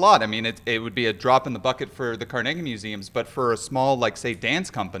is not a lot. I mean, it would be a drop in the bucket for the Carnegie Museums, but for a small, like, say,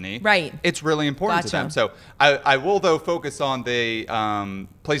 dance company, it's really important to them. So I will, though, focus on the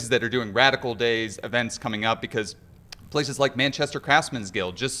places that are doing Radical Days events coming up, because places like Manchester Craftsmen's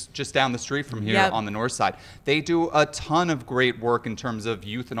Guild, just down the street from here on the north side, they do a ton of great work in terms of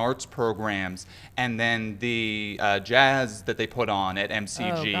youth and arts programs, and then the jazz that they put on at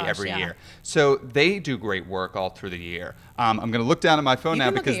MCG every year. So they do great work all through the year. I'm going to look down at my phone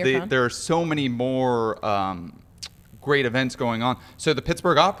now because there are so many more great events going on. So the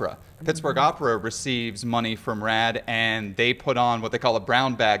Pittsburgh Opera. Pittsburgh Opera receives money from RAD, and they put on what they call a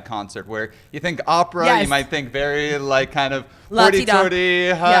brown bag concert, where you think opera, you might think very like kind of hoity-toity,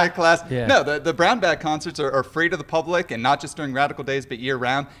 high class. No, the brown bag concerts are free to the public, and not just during Radical Days, but year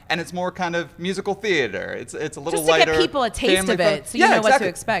round. And it's more kind of musical theater. It's a little just to lighter. Get people a taste of it, so you know what to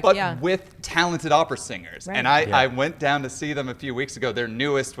expect. But with talented opera singers. And I went down to see them a few weeks ago. Their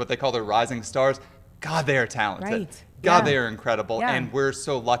newest, what they call their Rising Stars. God, they are talented. God, they are incredible, and we're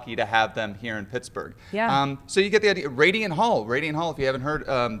so lucky to have them here in Pittsburgh. So you get the idea. Radiant Hall, if you haven't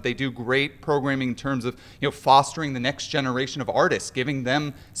heard, they do great programming in terms of fostering the next generation of artists, giving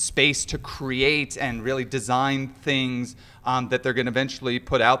them space to create and really design things that they're going to eventually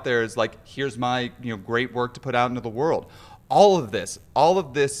put out there as like, here's my great work to put out into the world. All of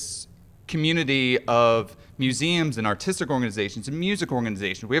this community of museums and artistic organizations and music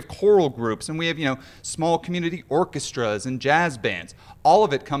organizations. We have choral groups, and we have, small community orchestras and jazz bands. All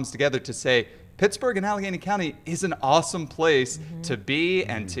of it comes together to say Pittsburgh and Allegheny County is an awesome place to be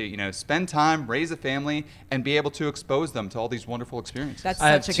and to, spend time, raise a family, and be able to expose them to all these wonderful experiences. That's I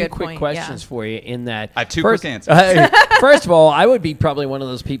have such a good two quick point. questions for you in that. I have two quick answers. First of all, I would be probably one of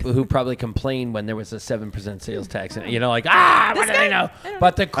those people who probably complained when there was a 7% sales tax. What do I know?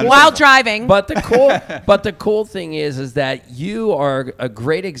 But the cool while driving. But the cool thing is that you are a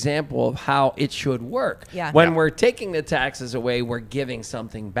great example of how it should work. When we're taking the taxes away, we're giving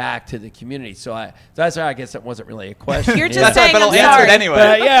something back to the community. So that's why I guess that wasn't really a question. You're just saying, but I'll answer it anyway.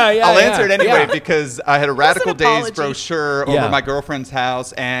 I'll answer it anyway Yeah. because I had a Radical Days apology. brochure over my girlfriend's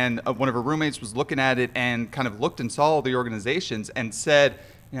house, and one of her roommates was looking at it and kind of looked and saw all the organizations and said,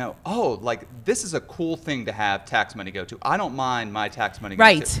 oh, like this is a cool thing to have tax money go to. I don't mind my tax money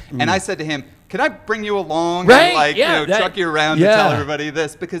going to. And I said to him, can I bring you along and truck you around to tell everybody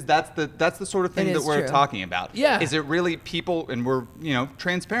this? Because that's the sort of thing that we're talking about. Is it really people, and we're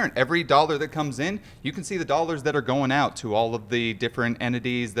transparent. Every dollar that comes in, you can see the dollars that are going out to all of the different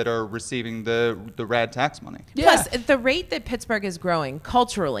entities that are receiving the RAD tax money. Plus, the rate that Pittsburgh is growing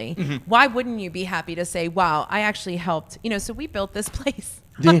culturally, why wouldn't you be happy to say, wow, I actually helped, so we built this place.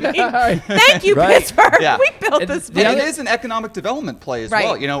 I mean, thank you, Pittsburgh. We built this place. And it is an economic development play as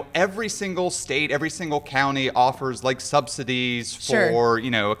well. Every single state, every single county offers like subsidies for,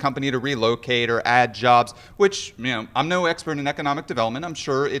 a company to relocate or add jobs, which, I'm no expert in economic development. I'm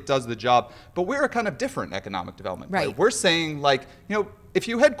sure it does the job, but we're a kind of different economic development play. We're saying like, if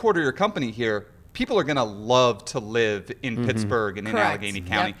you headquarter your company here, people are going to love to live in Pittsburgh and in Allegheny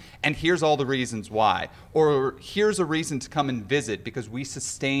County. And here's all the reasons why. Or here's a reason to come and visit because we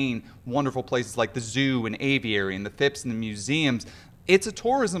sustain wonderful places like the zoo and aviary and the Phipps and the museums. It's a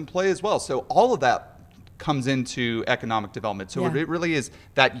tourism play as well. So all of that comes into economic development. So it really is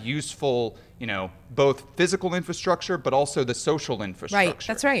that useful, both physical infrastructure, but also the social infrastructure. Right,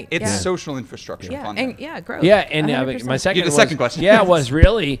 that's right. It's social infrastructure. Growth. Yeah, and my second question. Was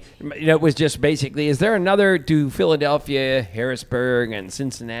really, it was just basically, is there another, do Philadelphia, Harrisburg, and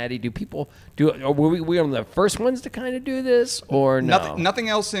Cincinnati, do people were we one of the first ones to kind of do this, or no? Nothing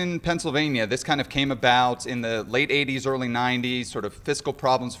else in Pennsylvania. This kind of came about in the late 80s, early 90s, sort of fiscal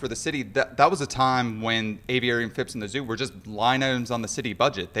problems for the city. That was a time when aviary and Phipps and the zoo were just line items on the city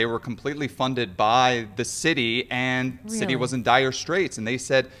budget. They were completely funded by the city, and the city was in dire straits. And they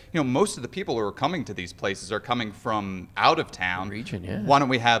said, most of the people who are coming to these places are coming from out of town. Why don't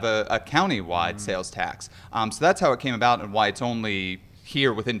we have a county-wide sales tax? So that's how it came about and why it's only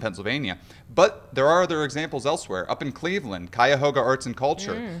here within Pennsylvania. But there are other examples elsewhere. Up in Cleveland, Cuyahoga Arts and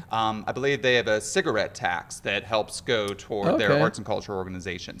Culture. I believe they have a cigarette tax that helps go toward their arts and culture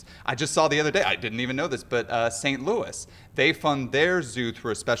organizations. I just saw the other day, I didn't even know this, but St. Louis, they fund their zoo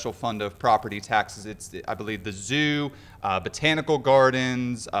through a special fund of property taxes. It's, I believe, the zoo, botanical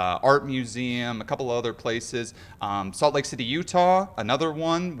gardens, art museum, a couple other places. Salt Lake City, Utah, another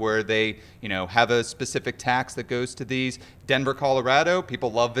one where they, have a specific tax that goes to these. Denver, Colorado,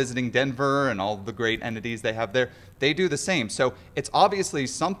 people love visiting Denver and all the great entities they have there. They do the same. So it's obviously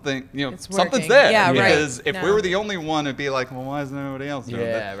something, something's there. Yeah, because right. if we were the only one, it'd be like, well, why isn't everybody else doing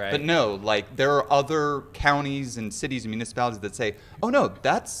that? Right. But no, like there are other counties and cities and municipalities that say, oh no,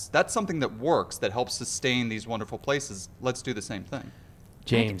 that's something that works, that helps sustain these wonderful places. Let's do the same thing.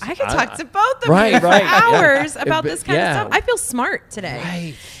 James, I could talk to both of you for hours about this kind of stuff. I feel smart today.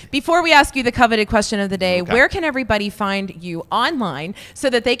 Right. Before we ask you the coveted question of the day, where can everybody find you online so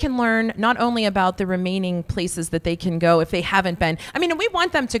that they can learn not only about the remaining places that they can go if they haven't been? I mean, we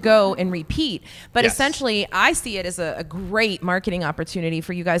want them to go and repeat, but essentially I see it as a great marketing opportunity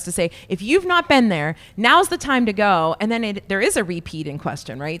for you guys to say, if you've not been there, now's the time to go. And then there is a repeat in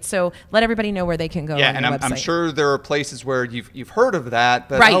question, right? So let everybody know where they can go. Yeah, on and your I'm website. sure there are places where you've heard of that,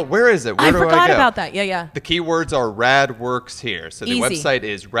 but Right. where is it? Where I do forgot I go? about that. Yeah. The keywords are RadWorks Here. So the Easy. website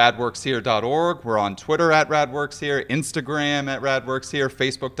is radworkshere.org. We're on Twitter at RadWorksHere, Instagram at RadWorksHere,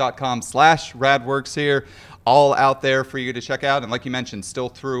 Facebook.com/RadWorksHere. All out there for you to check out. And like you mentioned, still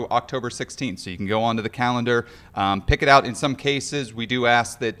through October 16th. So you can go onto the calendar, pick it out. In some cases, we do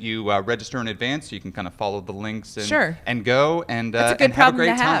ask that you register in advance so you can kind of follow the links and go and, That's a good and have a problem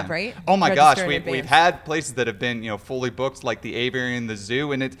great to have, time. right? Oh my Register gosh, in we've advance. had places that have been fully booked, like the aviary and the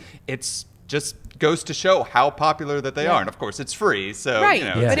zoo, and it's just goes to show how popular that they are. And of course, it's free, so Right.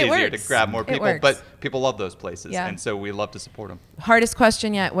 it's But it easier works. to grab more It people. works. But people love those places, Yeah. and so we love to support them. Hardest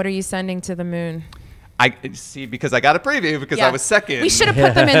question yet. What are you sending to the moon? I see, because I got a preview because I was second. We should have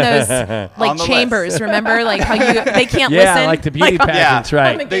put them in those On the chambers. list. Remember, like how they can't Yeah, listen. like the beauty pageants,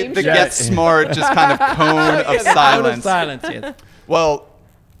 right? on the The game the show. Get Smart, just kind of cone of silence. Yes. Well,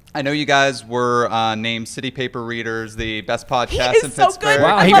 I know you guys were named City Paper Readers, the best podcast He is in so Pittsburgh. good.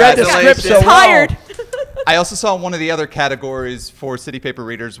 Wow, I he love read this the guy. script so He's well. tired. I also saw one of the other categories for City Paper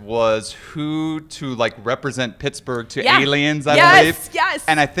Readers was who to represent Pittsburgh to aliens, I believe. Yes.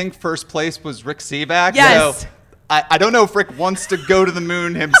 And I think first place was Rick Seaback. Yes. So I don't know if Rick wants to go to the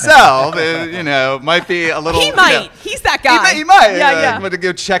moon himself. Might be a little. He might. He's that guy. He might. Yeah. Want to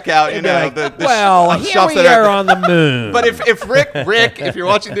go check out, the well, sh- here shops we that are on the moon. But if Rick, if you're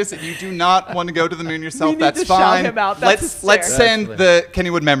watching this and you do not want to go to the moon yourself, We need that's to shout fine. him out. That's Let's hysterical. send the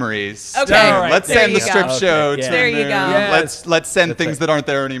Kennywood Memories. Okay. to- All right, Let's there send you the go. strip show Okay, to yeah. the There you moon. go. Yes. Let's send things that aren't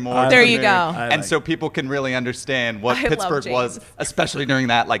there anymore. There to the you moon. go. And so people can really understand what I love Pittsburgh was, James. especially during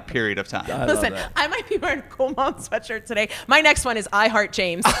that period of time. Listen, I might be wearing a cool mom sweatshirt today. My next one is I Heart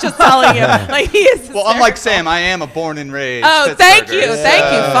James. Just telling you, he is. Well, unlike hysterical. Sam, I am a born and raised. Oh, thank you, Pittsburgher,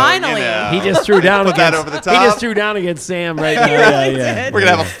 thank you. so, Finally. he just threw down Put that against. over the He top. just threw down against Sam right now. He really did. We're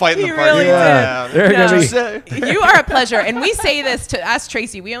gonna have a fight in He the parking really lot. did. They're gonna be- Say. You are a pleasure. And we say this to us,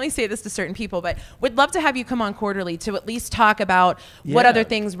 Tracy. We only say this to certain people, but would love to have you come on quarterly to at least talk about what Yeah. other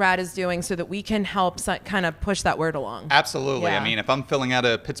things Rad is doing so that we can help kind of push that word along. Absolutely. Yeah. I mean, if I'm filling out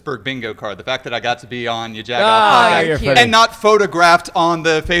a Pittsburgh bingo card, the fact that I got to be on Ya Oh, Jagoffs you're podcast cute. and not photographed on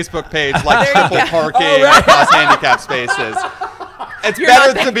the Facebook page like There you triple go. parking across handicap spaces. It's You're not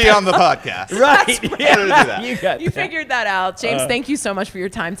better that to be on the podcast. Right. Better to do that. You got You that. figured that out. James, thank you so much for your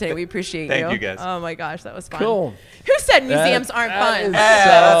time today. We appreciate you. Thank you, guys. Oh my gosh, that was fun. Cool. Who said museums aren't That fun? is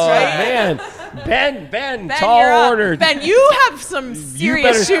That's right. Man, Ben, Ben, tall you're up. order. Ben, you have some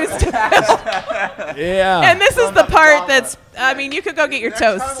serious better- shoes to fill. Yeah. And this is the part that's, I mean, you could go get your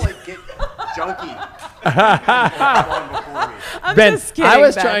toast. Get junky. I'm Ben, just kidding, I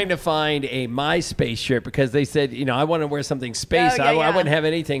was Ben. trying to find a MySpace shirt because they said, I want to wear something space. Oh, I yeah. wouldn't have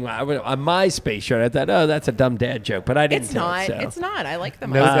anything. A MySpace shirt. I thought, oh, that's a dumb dad joke, but I didn't. It's tell not. it, so. It's not. I like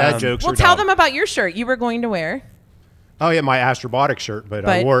them. No dad jokes Well, are tell dumb. them about your shirt you were going to wear. Oh, yeah, my Astrobotic shirt, but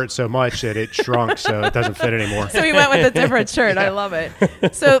I But- wore it so much that it shrunk, so it doesn't fit anymore. So we went with a different shirt. I love it.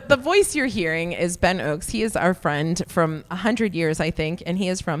 So the voice you're hearing is Ben Oakes. He is our friend from 100 years, I think, and he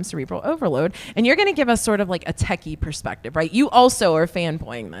is from Cerebral Overload. And you're going to give us sort of like a techie perspective, right? You also are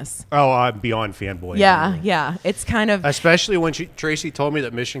fanboying this. Oh, I'm beyond fanboy. Yeah. It's kind of... Especially when Tracy told me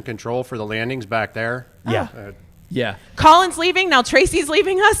that mission control for the landings back there. Yeah. Yeah. Colin's leaving. Now Tracy's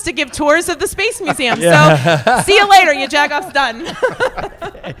leaving us to give tours of the Space Museum. So see you later. Ya Jagoffs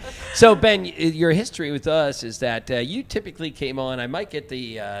done. So, Ben, your history with us is that you typically came on, I might get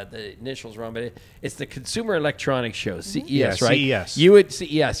the initials wrong, but it's the Consumer Electronics Show, CES, Yeah, right? CES. You would,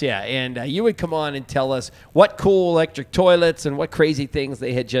 CES, yeah. And you would come on and tell us what cool electric toilets and what crazy things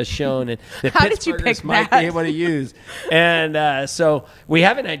they had just shown and that How did you Pittsburghers pick might that? be able to use. And so we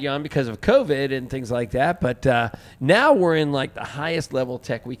haven't had you on because of COVID and things like that, but now we're in like the highest level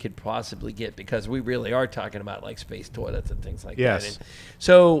tech we could possibly get because we really are talking about like space toilets and things like Yes. that. And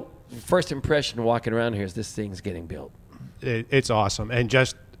so first impression walking around here is this thing's getting built. It's awesome. And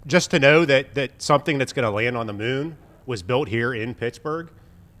just to know that something that's going to land on the moon was built here in Pittsburgh,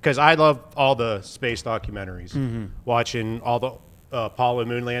 because I love all the space documentaries, watching all the Apollo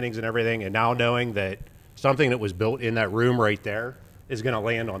moon landings and everything, and now knowing that something that was built in that room right there is going to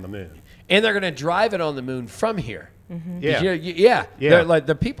land on the moon. And they're going to drive it on the moon from here. Yeah. Yeah. Yeah. They're like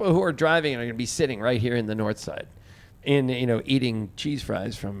the people who are driving are going to be sitting right here in the north side. And eating cheese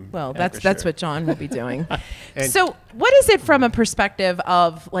fries from. Well, that's Acrisure. what John will be doing. And- So, what is it from a perspective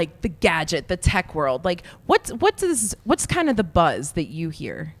of like the gadget, the tech world? Like, what's kind of the buzz that you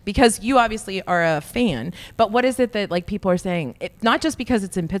hear? Because you obviously are a fan, but what is it that like people are saying? Not just because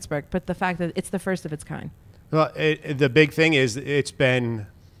it's in Pittsburgh, but the fact that it's the first of its kind. Well, the big thing is it's been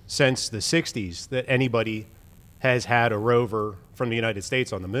since the 60s that anybody has had a rover from the United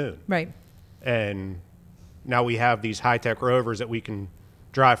States on the moon. Right. And now we have these high-tech rovers that we can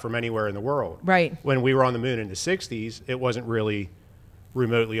drive from anywhere in the world. Right. When we were on the moon in the 60s, it wasn't really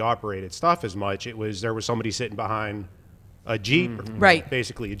remotely operated stuff as much. There was somebody sitting behind a Jeep, Right.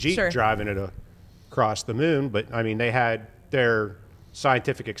 basically a Jeep, Sure. driving it across the moon. But, I mean, they had their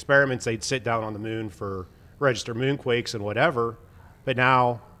scientific experiments. They'd sit down on the moon for register moonquakes and whatever. But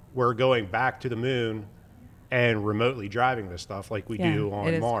now we're going back to the moon and remotely driving this stuff like we Yeah, do it on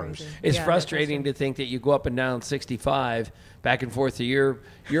is Mars. crazy. It's Yeah, frustrating to think that you go up and down 65 back and forth to your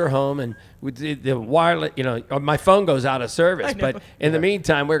home, and with the wireless, my phone goes out of service. But in the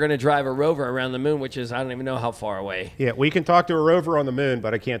meantime, we're going to drive a rover around the moon, which is, I don't even know how far away. Yeah, we can talk to a rover on the moon,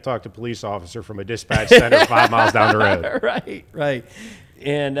 but I can't talk to a police officer from a dispatch center 5 miles down the road. Right.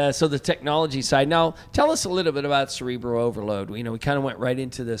 And so the technology side. Now, tell us a little bit about Cerebral Overload. We kind of went right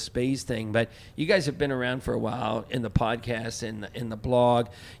into the space thing, but you guys have been around for a while in the podcast and in the blog.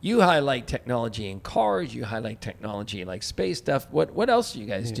 You highlight technology in cars. You highlight technology like space stuff. What else do you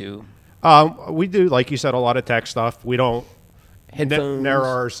guys do? We do, like you said, a lot of tech stuff. We don't Headphones. narrow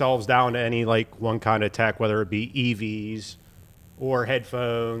ourselves down to any like one kind of tech, whether it be EVs or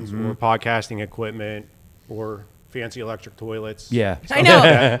headphones or podcasting equipment or fancy electric toilets. Yeah. I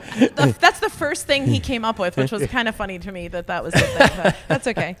know. That's the first thing he came up with, which was kind of funny to me that was the thing. But that's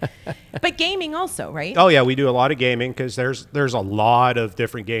okay. But gaming also, right? Oh yeah, we do a lot of gaming because there's a lot of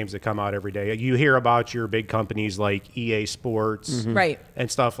different games that come out every day. You hear about your big companies like EA Sports, Right. and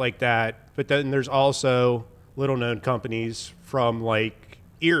stuff like that. But then there's also little known companies from like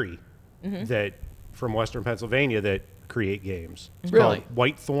Erie that from Western Pennsylvania that create games. It's Really? called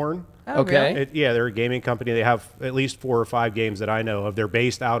Whitethorn. Oh, Okay. really? Yeah, they're a gaming company. They have at least 4 or 5 games that I know of. They're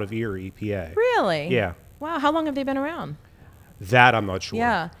based out of Erie, PA. Really? Yeah. Wow. How long have they been around? That I'm not sure.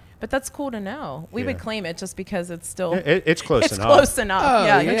 Yeah. But that's cool to know. We would Yeah. claim it just because it's still It's close it's enough. close enough. Oh,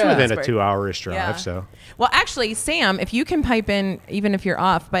 yeah, yeah. It's in within a Pittsburgh. 2-hour-ish drive, Yeah. so. Well, actually, Sam, if you can pipe in, even if you're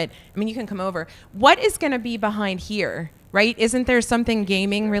off, but I mean, you can come over. What is going to be behind here? Right? Isn't there something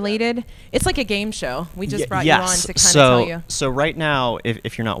gaming related? It's like a game show. We just brought you on to kind of tell you. So right now,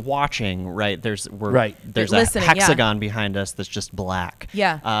 if you're not watching, right, there's Right. there's Listening, a yeah. hexagon behind us that's just black.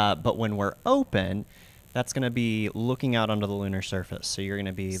 Yeah. But when we're open, that's going to be looking out onto the lunar surface. So you're going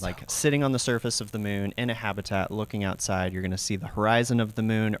to be sitting on the surface of the moon in a habitat, looking outside. You're going to see the horizon of the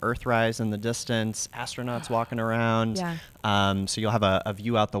moon, Earthrise in the distance, astronauts walking around. Yeah. So you'll have a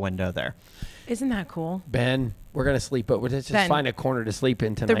view out the window there. Isn't that cool? Ben, we're going to sleep, but let's just Ben, find a corner to sleep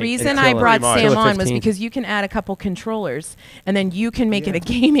in tonight. The reason until I brought until Sam the on was 15th. because you can add a couple controllers, and then you can make it a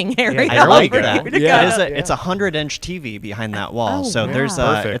gaming area. I like for that. you to Yeah. go. It's a 100-inch TV behind that wall. Oh, so wow. there's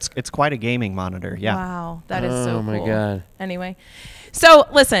Perfect. it's quite a gaming monitor. Yeah. Wow, that is so Oh, my cool. God. Anyway, so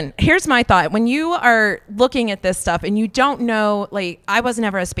listen, here's my thought. When you are looking at this stuff and you don't know, like, I was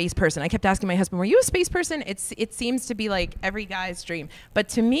never a space person. I kept asking my husband, were you a space person? It seems to be like every guy's dream. But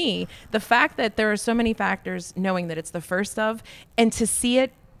to me, the fact that there are so many factors, knowing that it's the first of, and to see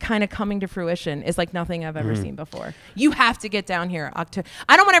it kind of coming to fruition is like nothing I've ever seen before. You have to get down here. I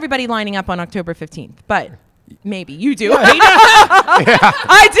don't want everybody lining up on October 15th, but Maybe you do.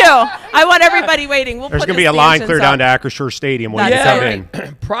 I do. I want everybody waiting. We'll There's put going to the be a line stanchions clear up. down to Acrisure Stadium when you That's come right.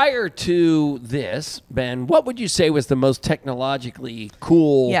 in. Prior to this, Ben, what would you say was the most technologically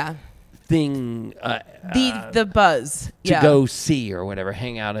cool Yeah. thing The buzz. to go see or whatever,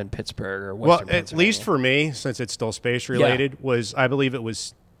 hang out in Pittsburgh or Well, Western at least for me, since it's still space related, was I believe it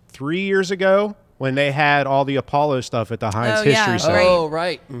was 3 years ago when they had all the Apollo stuff at the Heinz Oh, yeah. History Center. Right. Oh,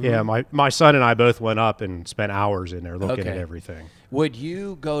 right. Mhm. Yeah, my son and I both went up and spent hours in there looking Okay. at everything. Would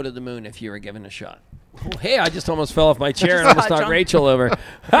you go to the moon if you were given a shot? Oh, hey, I just almost fell off my chair and Just almost knocked John. Rachel over.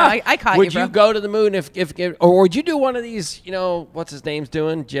 I caught Would you, bro. you go to the moon if or would you do one of these? What's his name's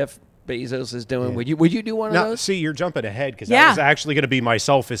doing? Jeff Bezos is doing. Yeah. Would you do one of Now, those? see, you're jumping ahead because Yeah. that was actually going to be my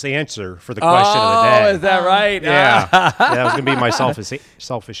selfish answer for the question of the day. Is that right? Yeah, that was going to be my selfish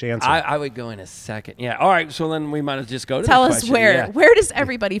answer. I would go in a second. Yeah. All right. So then we might as just go to Tell the us question. where. Yeah. Where does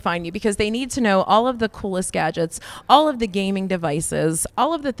everybody find you? Because they need to know all of the coolest gadgets, all of the gaming devices,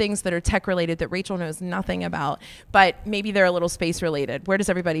 all of the things that are tech related that Rachel knows nothing about, but maybe they're a little space related. Where does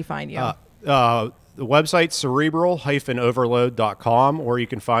everybody find you? The website's cerebral-overload.com, or you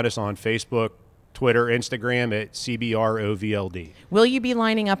can find us on Facebook, Twitter, Instagram at CBROVLD. Will you be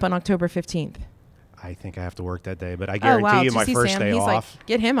lining up on October 15th? I think I have to work that day, but I Oh, guarantee wow. you Did my see first Sam? day He's off. like,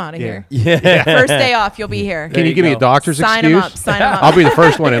 get him out of here. Yeah. First day off, you'll be here. Can you give me a doctor's Sign excuse? him up. Sign him up. I'll be the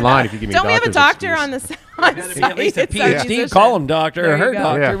first one in line if you give me Don't a we have a doctor's doctor excuse. on the on site? At least a It's our PhD. musician. Call him doctor There or you her go.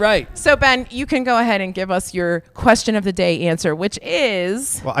 doctor. Yeah. Right. So, Ben, you can go ahead and give us your question of the day answer, which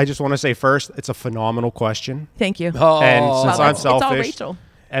is Well, I just want to say first, it's a phenomenal question. thank you. Oh. And Well, since I'm it's all selfish Rachel.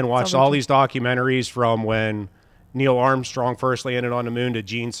 and watched all these documentaries from when Neil Armstrong first landed on the moon to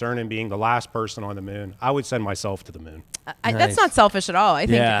Gene Cernan being the last person on the moon, I would send myself to the moon. That's Nice. not selfish at all. I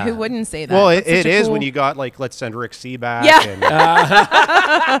think Yeah. who wouldn't say that? Well, That's it such a is cool- when you got like, let's send Rick C back. Yeah. And,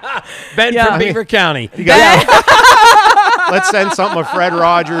 Ben Yeah. from Beaver County. you got, let's send something of Fred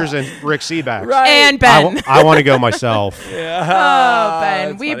Rogers and Rick C back. Right. And Ben. I want to go myself. Oh, Ben,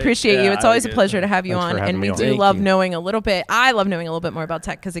 that's we funny. appreciate you. Yeah, It's always a good. pleasure to have you Thanks for on, having and me we on. do Thank love you. knowing a little bit. I love knowing a little bit more about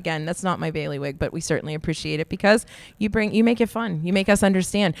tech because, again, that's not my bailiwick, but we certainly appreciate it because you make it fun. You make us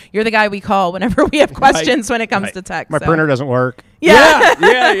understand. You're the guy we call whenever we have questions when it comes Right. to tech. My so. printer doesn't work. Yeah.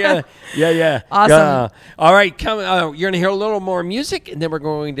 Yeah. Awesome. All right, you're going to hear a little more music, and then we're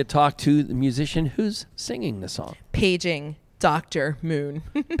going to talk to the musician who's singing the song. Paging Dr. Moon.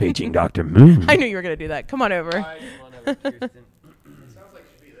 Paging Dr. Moon. I knew you were going to do that. Come on over.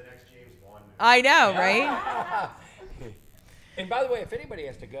 I know, right? And by the way, if anybody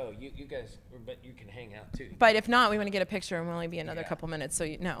has to go, you guys, but you can hang out too. But if not, we want to get a picture and we'll only be another couple minutes. So,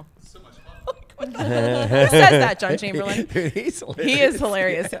 no. So much fun. Who says that, John Chamberlain? He's hilarious. He is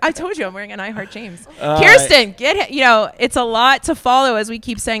hilarious. I told you I'm wearing an I Heart James. Kirsten, it's a lot to follow, as we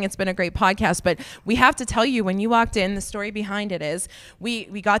keep saying. It's been a great podcast, but we have to tell you, when you walked in, the story behind it is we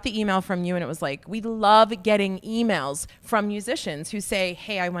got the email from you, and it was like, we love getting emails from musicians who say,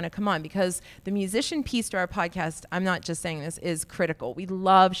 hey, I want to come on, because the musician piece to our podcast, I'm not just saying this, is critical. We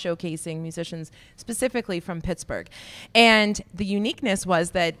love showcasing musicians specifically from Pittsburgh. And the uniqueness was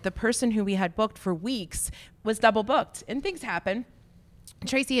that the person who we had booked for weeks was double booked, and things happen.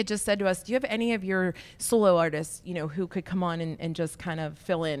 Tracy had just said to us, do you have any of your solo artists, who could come on and just kind of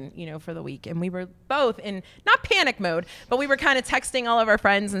fill in, for the week? And we were both in not panic mode, but we were kind of texting all of our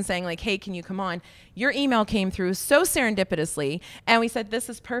friends and saying like, hey, can you come on? Your email came through so serendipitously, and we said, this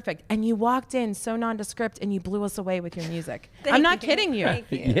is perfect. And you walked in so nondescript, and you blew us away with your music. I'm not kidding you.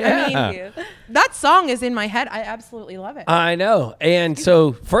 Thank you. Yeah. Thank you. That song is in my head. I absolutely love it. I know. And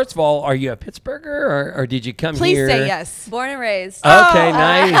so, first of all, are you a Pittsburgher, or did you come Please here? say yes. Born and raised. Okay,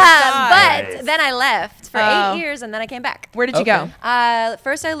 nice. But then I left for Oh. 8 years, and then I came back. Where did you Okay. go?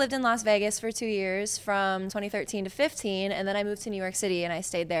 First, I lived in Las Vegas for 2 years, from 2013 to 15, and then I moved to New York City, and I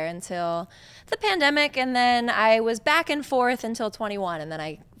stayed there until the pandemic, and then I was back and forth until 21, and then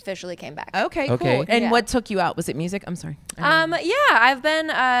I officially came back. Okay, Okay. cool. And Yeah. what took you out? Was it music? I'm sorry. Yeah, I've been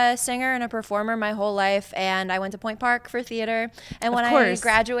a singer and a performer my whole life, and I went to Point Park for theater. And when I course.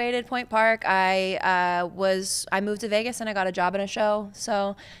 graduated Point Park, I moved to Vegas and I got a job in a show.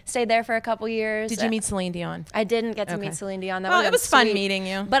 So stayed there for a couple years. Did you meet Celine Dion? I didn't get to Okay. meet Celine Dion. That Well, would've it been was fun sweet. meeting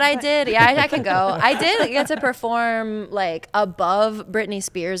you. But I did. Yeah, I can go. I did get to perform like above Britney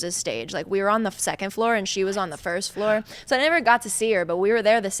Spears' stage. Like we were on the second floor and she was on the first floor. So I never got to see her, but we were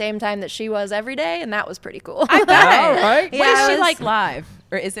there the same time that she was every day, and that was pretty cool. I bet. All right. What Yeah, is it she was- like live?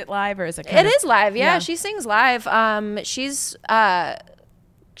 Or is it live, or is it It is live, yeah. Yeah. She sings live. She's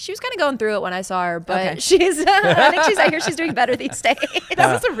she was kind of going through it when I saw her, but Okay. she's I think I hear she's doing better these days.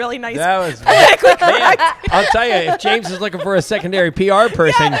 That was a really nice. That was man, I'll tell you, if James is looking for a secondary PR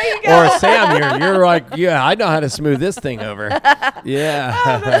person or Sam, you're like, yeah, I know how to smooth this thing over. Yeah.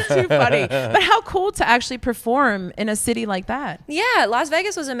 Oh, that's too funny. But how cool to actually perform in a city like that. Yeah, Las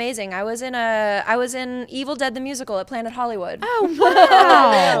Vegas was amazing. I was in Evil Dead the musical at Planet Hollywood. Oh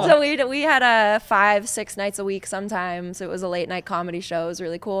wow. So we had 5-6 nights a week sometimes. It was a late night comedy show. It was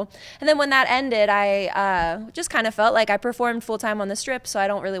really cool. And then when that ended, I just kind of felt like I performed full time on the Strip, so I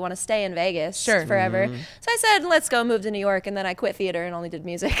don't really want to stay in Vegas forever. So I said, let's go move to New York, and then I quit theater and only did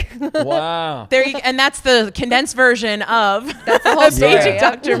music. Wow. There you, and that's the condensed version of That's the whole story. Paging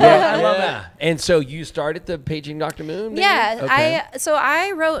Yeah. Dr. Moon. I love it. And so you started the Paging Dr. Moon? maybe? Yeah, Okay.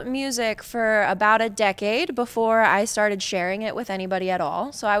 I wrote music for about a decade before I started sharing it with anybody at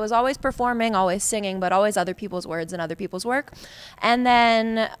all. So I was always performing, always singing, but always other people's words and other people's work. And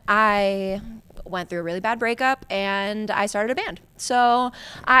then I went through a really bad breakup and I started a band. So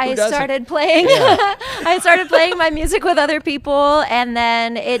I started playing I started playing my music with other people, and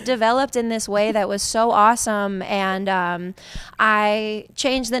then it developed in this way that was so awesome. And I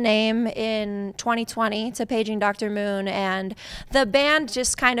changed the name in 2020 to Paging Dr. Moon, and the band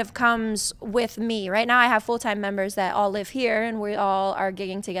just kind of comes with me. Right now I have full-time members that all live here and we all are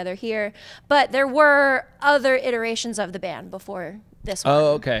gigging together here, but there were other iterations of the band before this one. Oh,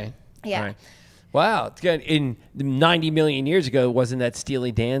 okay. Yeah. All right. Wow, it's good. In 90 million years ago, wasn't that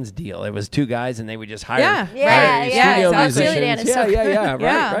Steely Dan's deal? It was two guys, and they would just hire, Yeah. Yeah, yeah, studio exactly. musicians. Steely Dan is so yeah, good.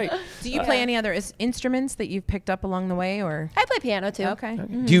 Yeah. right. Do you play any other instruments that you've picked up along the way, or? I play piano too. Okay.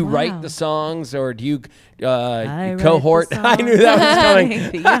 Do you write the songs, or do you write the cohort? I knew that was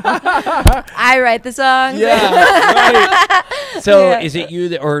coming. I write the songs. Yeah, right. So Yeah. is it you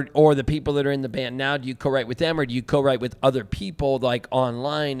that, or the people that are in the band now? Do you co-write with them, or do you co-write with other people like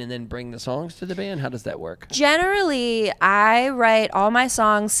online and then bring the songs to the band? How does that work? Generally, I write all my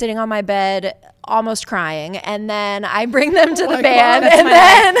songs sitting on my bed, almost crying, and then I bring them to the band, and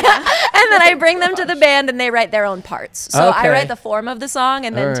then I bring them to the band, and they write their own parts. So Okay. I write the form of the song,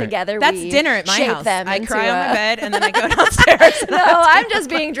 and then All right. together That's we dinner at my shape house. them I into cry on a- my bed and then I go downstairs. No, I'm just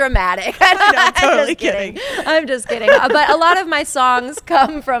being dramatic. I'm totally just kidding. I'm just kidding. But a lot of my songs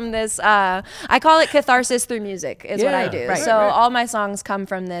come from this. I call it catharsis through music. Is what I Yeah, do. right, So right. all my songs come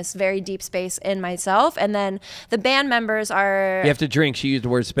from this very deep space in myself, and then the band members are. You have to drink. She used the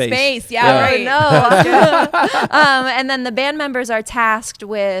word space. Space, yeah, right. No. And then the band members are tasked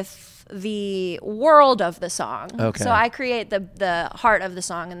with the world of the song. Okay. So I create the heart of the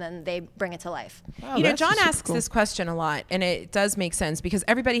song, and then they bring it to life. Wow, You know, that's John super asks cool. this question a lot, and it does make sense because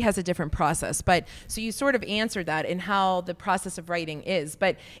everybody has a different process. But so you sort of answered that in how the process of writing is.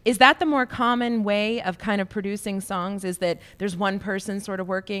 But is that the more common way of kind of producing songs? Is that there's one person sort of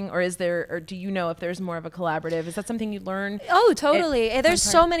working, or is there, or do you know if there's more of a collaborative? Is that something you learn? Oh, totally. There's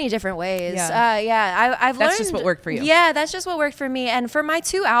so many different ways. Yeah. I've learned. That's just what worked for you. Yeah, that's just what worked for me. And for my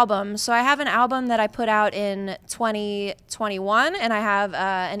 2 albums, so I have an album that I put out in 2021, and I have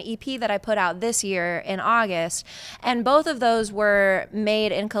an EP that I put out this year in August. And both of those were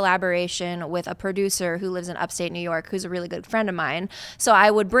made in collaboration with a producer who lives in upstate New York, who's a really good friend of mine. So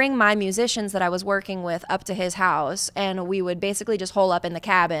I would bring my musicians that I was working with up to his house, and we would basically just hole up in the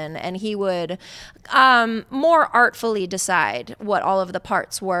cabin, and he would more artfully decide what all of the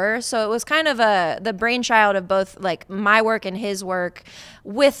parts were. So it was kind of the brainchild of both like my work and his work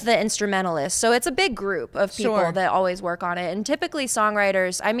with the instrumentalist. So it's a big group of people Sure. that always work on it. And typically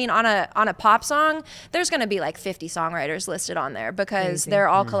songwriters, I mean, on a pop song, there's going to be like 50 songwriters listed on there because they're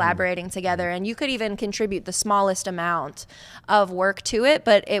all collaborating together. And you could even contribute the smallest amount of work to it,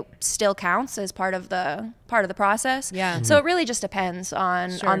 but it still counts as part of the process. Yeah. So it really just depends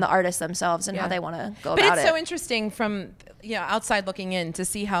on Sure. the artists themselves and Yeah. how they want to go But about it's it. so interesting from outside looking in to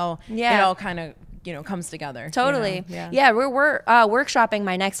see how Yeah. it all kind of comes together. Totally. You know? Yeah, we're workshopping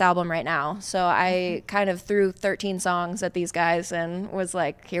my next album right now. So I kind of threw 13 songs at these guys and was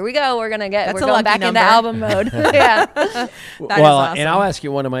like, here we go. We're That's going a back lucky into number. album mode. Yeah. That is Well, awesome. and I'll ask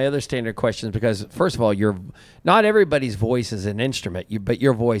you one of my other standard questions because, first of all, not everybody's voice is an instrument, but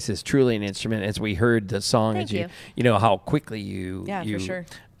your voice is truly an instrument. As we heard the song, Thank as you. know how quickly you for sure.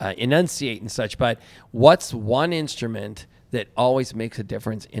 Enunciate and such. But what's one instrument that always makes a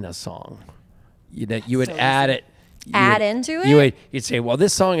difference in a song? That you would So add easy. it. Add into it? You'd say, well,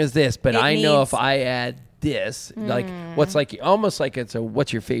 this song is this, but It I know needs- if I add this? Like, what's like almost like it's a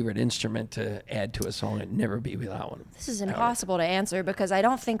what's your favorite instrument to add to a song and never be without one? This is impossible to answer because I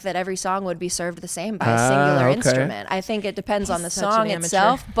don't think that every song would be served the same by a singular instrument. I think it depends on the song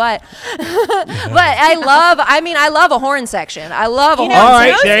itself. But I love a horn section. I love a horn section. All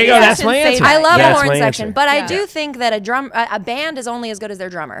right, there you go. That's my answer. I love a horn my section. answer. But I do think that a band is only as good as their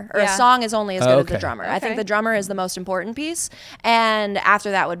drummer, or a song is only as good as the drummer. I think the drummer is the most important piece, and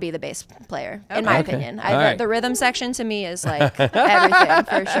after that would be the bass player, in my opinion. The rhythm section to me is like everything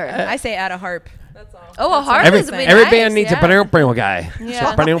for sure. I say add a harp. That's all. Oh, a harp Every is really every nice, band needs a guy.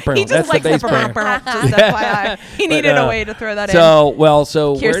 Yeah. He just likes the bass the player. just FYI. He needed a way to throw that in.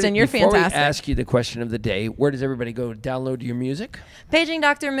 So Kirsten, you're before fantastic. we ask you the question of the day, where does everybody go to download your music? Paging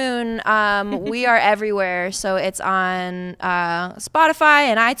Dr. Moon. We are everywhere. So it's on Spotify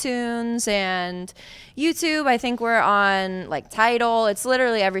and iTunes and YouTube. I think we're on like Tidal. It's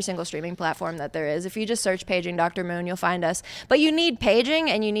literally every single streaming platform that there is. If you just search Paging Dr. Moon, you'll find us. But you need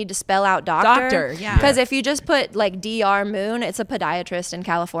paging and you need to spell out doctor. Yeah. Because if you just put like Dr. Moon, it's a podiatrist in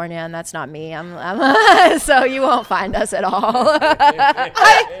California, and that's not me. So you won't find us at all.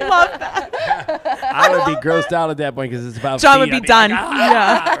 I love that. I would be grossed out at that point because it's about John feet. would be I'd done.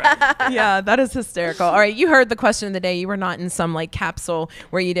 Right. Yeah, that is hysterical. All right, you heard the question of the day. You were not in some like capsule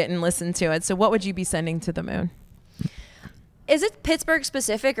where you didn't listen to it. So what would you be sending to the moon? Is it Pittsburgh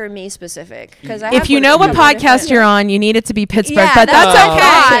specific or me specific? Because if you know what podcast you're on, you need it to be Pittsburgh. Yeah, but that's what okay.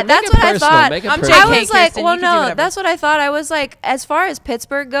 I thought. That's what I thought. Make it I'm personal. JK, I was like, Kirsten, well, you can do no, whatever. that's what I thought. I was like, as far as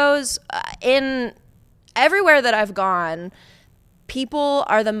Pittsburgh goes, in everywhere that I've gone, people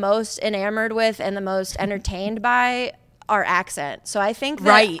are the most enamored with and the most entertained by our accent. So I think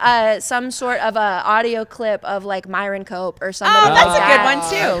that some sort of a audio clip of like Myron Cope or somebody. Oh, that's like a good one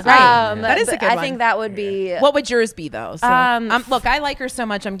too. that. Right. That is a good I one. think that would be. What would yours be though? So, look, I like her so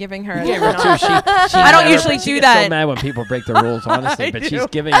much. I'm giving her. I don't usually do that. So mad when people break the rules, honestly, but she's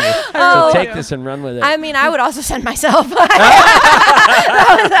giving you. Oh. So take this and run with it. I mean, I would also send myself.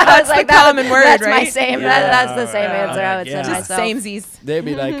 That's the common word, That's right? my same. That's the same answer. I would send Yeah. myself. Samesies. They'd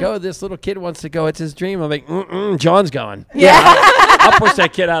be like, "Oh, this little kid wants to go. It's his dream." I'm like, "John's going." Yeah. I'll push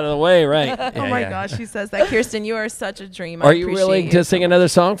that kid out of the way, right? Oh my gosh, she says that. Kirsten, you are such a dream. Are you willing to sing another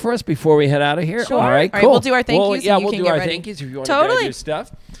song for us before we head out of here? Sure. All right, All right, cool. we'll do our thank yous Yeah, and you we'll can do get our ready. thank yous if you want Totally. to do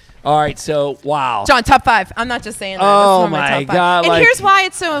stuff. All right, so wow. John, top 5. I'm not just saying that. Oh This is one of my top 5. God, And like- here's why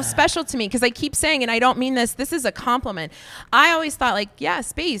it's so special to me, because I keep saying, and I don't mean this. This is a compliment. I always thought like, yeah,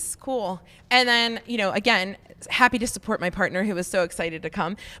 space, cool. And then, again, happy to support my partner who was so excited to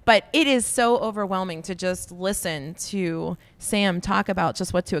come. But it is so overwhelming to just listen to Sam talk about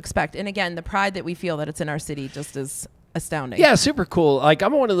just what to expect. And again, the pride that we feel that it's in our city just is astounding. Yeah, super cool. Like,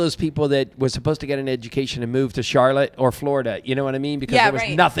 I'm one of those people that was supposed to get an education and move to Charlotte or Florida. You know what I mean? Because there was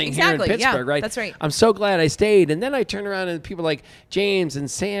nothing here in Pittsburgh, right? That's right. I'm so glad I stayed. And then I turn around and people like James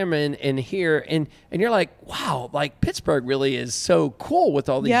and Sam and here, and you're like, wow, like Pittsburgh really is so cool with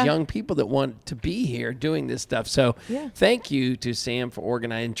all these young people that want to be here doing this stuff. So thank you to Sam for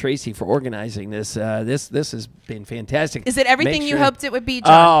organizing, Tracy for organizing this. This has been fantastic. Is it everything you hoped it would be,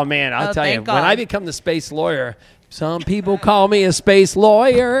 John? Oh, man, I'll tell you. thank When God. I become the space lawyer, some people call me a space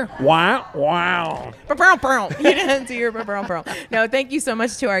lawyer. Wow. You didn't do your No, thank you so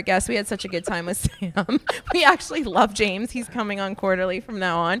much to our guests. We had such a good time with Sam. We actually love James. He's coming on quarterly from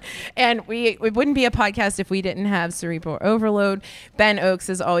now on. And it wouldn't be a podcast if we didn't have Cerebral Overload. Ben Oakes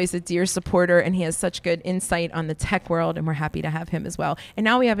is always a dear supporter, and he has such good insight on the tech world, and we're happy to have him as well. And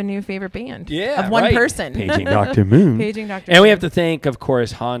now we have a new favorite band of one person. Paging Dr. Moon. Paging Dr. And we Moon. have to thank, of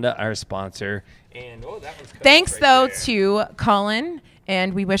course, Honda, our sponsor. And that was Thanks, though, to Colin,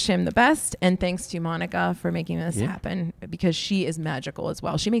 and we wish him the best. And thanks to Monica for making this happen, because she is magical as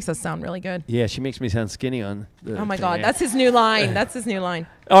well. She makes us sound really good. Yeah, she makes me sound skinny on the Oh, my thing, God. yeah. That's his new line. That's his new line.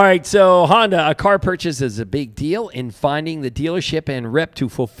 All right, so Honda, a car purchase is a big deal, and finding the dealership and rep to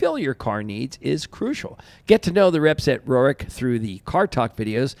fulfill your car needs is crucial. Get to know the reps at Rorick through the Car Talk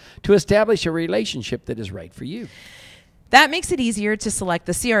videos to establish a relationship that is right for you. That makes it easier to select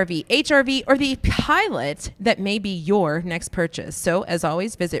the CRV, HRV, or the Pilot that may be your next purchase. So, as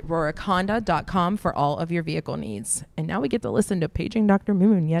always, visit RorickHonda.com for all of your vehicle needs. And now we get to listen to Paging Dr.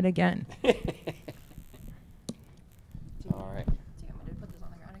 Moon yet again. All right.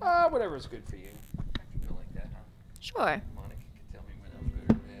 Whatever's good for you. I feel like that, huh? Sure. Monica can tell me when I'm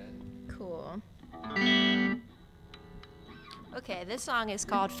good or bad. Cool. Okay, this song is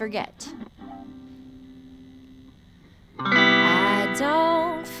called Forget. I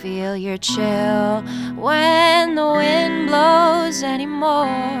don't feel your chill when the wind blows anymore.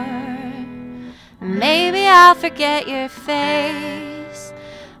 Maybe I'll forget your face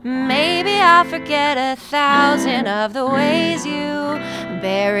Maybe I'll forget 1,000 of the ways you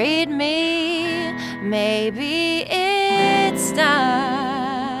buried me. Maybe it's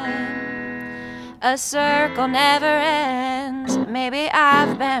done. A circle never ends. Maybe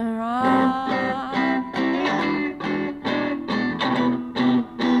I've been wrong.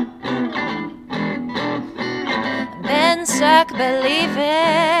 Been stuck believing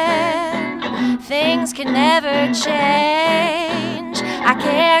things can never change. I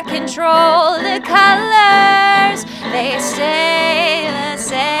can't control the colors, they stay the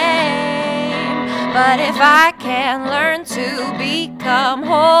same. But if I can learn to become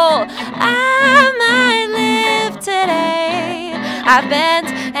whole, I might live today. I've bent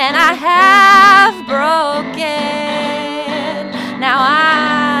and I have broken. Now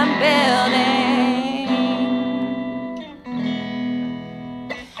I'm building.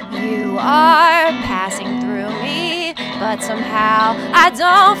 You are passing through me, but somehow I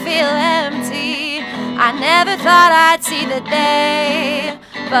don't feel empty. I never thought I'd see the day,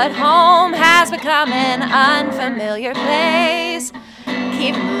 but home has become an unfamiliar place.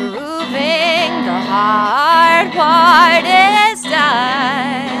 Keep moving, the hard part is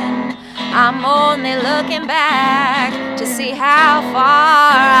done. I'm only looking back to see how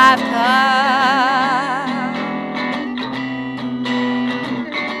far I've come.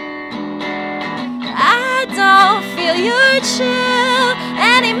 I don't feel your chill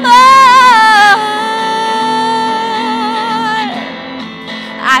anymore.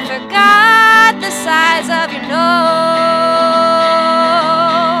 I forgot the size of your nose.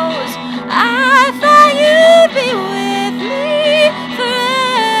 I thought you'd be with me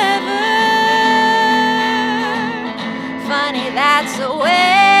forever. Funny, that's the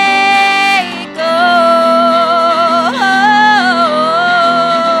way it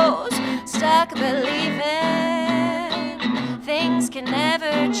goes. Stuck believing things can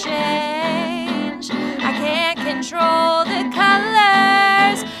never change. I can't control the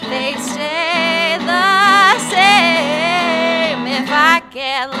colors, they stay the same. If I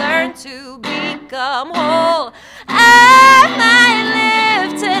can't learn to become whole, I might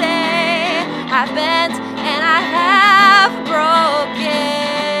live today. I've bent and I have broken.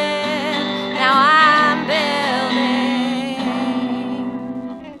 Now I'm building.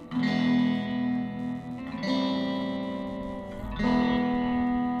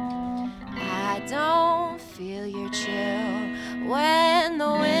 I don't feel your chill when the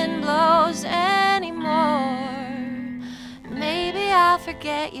wind blows anymore. Maybe I'll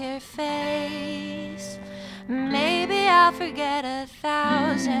forget your face. Maybe I'll forget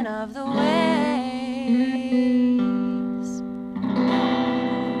 1,000 of the ways.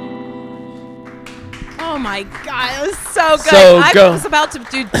 Oh my God, it was so good. So I go. was about to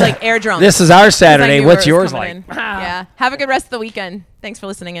do like air drums. This is our 'cause I Saturday. knew What's it was yours coming like? in. Yeah. Have a good rest of the weekend. Thanks for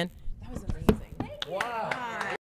listening in. That was amazing. Wow.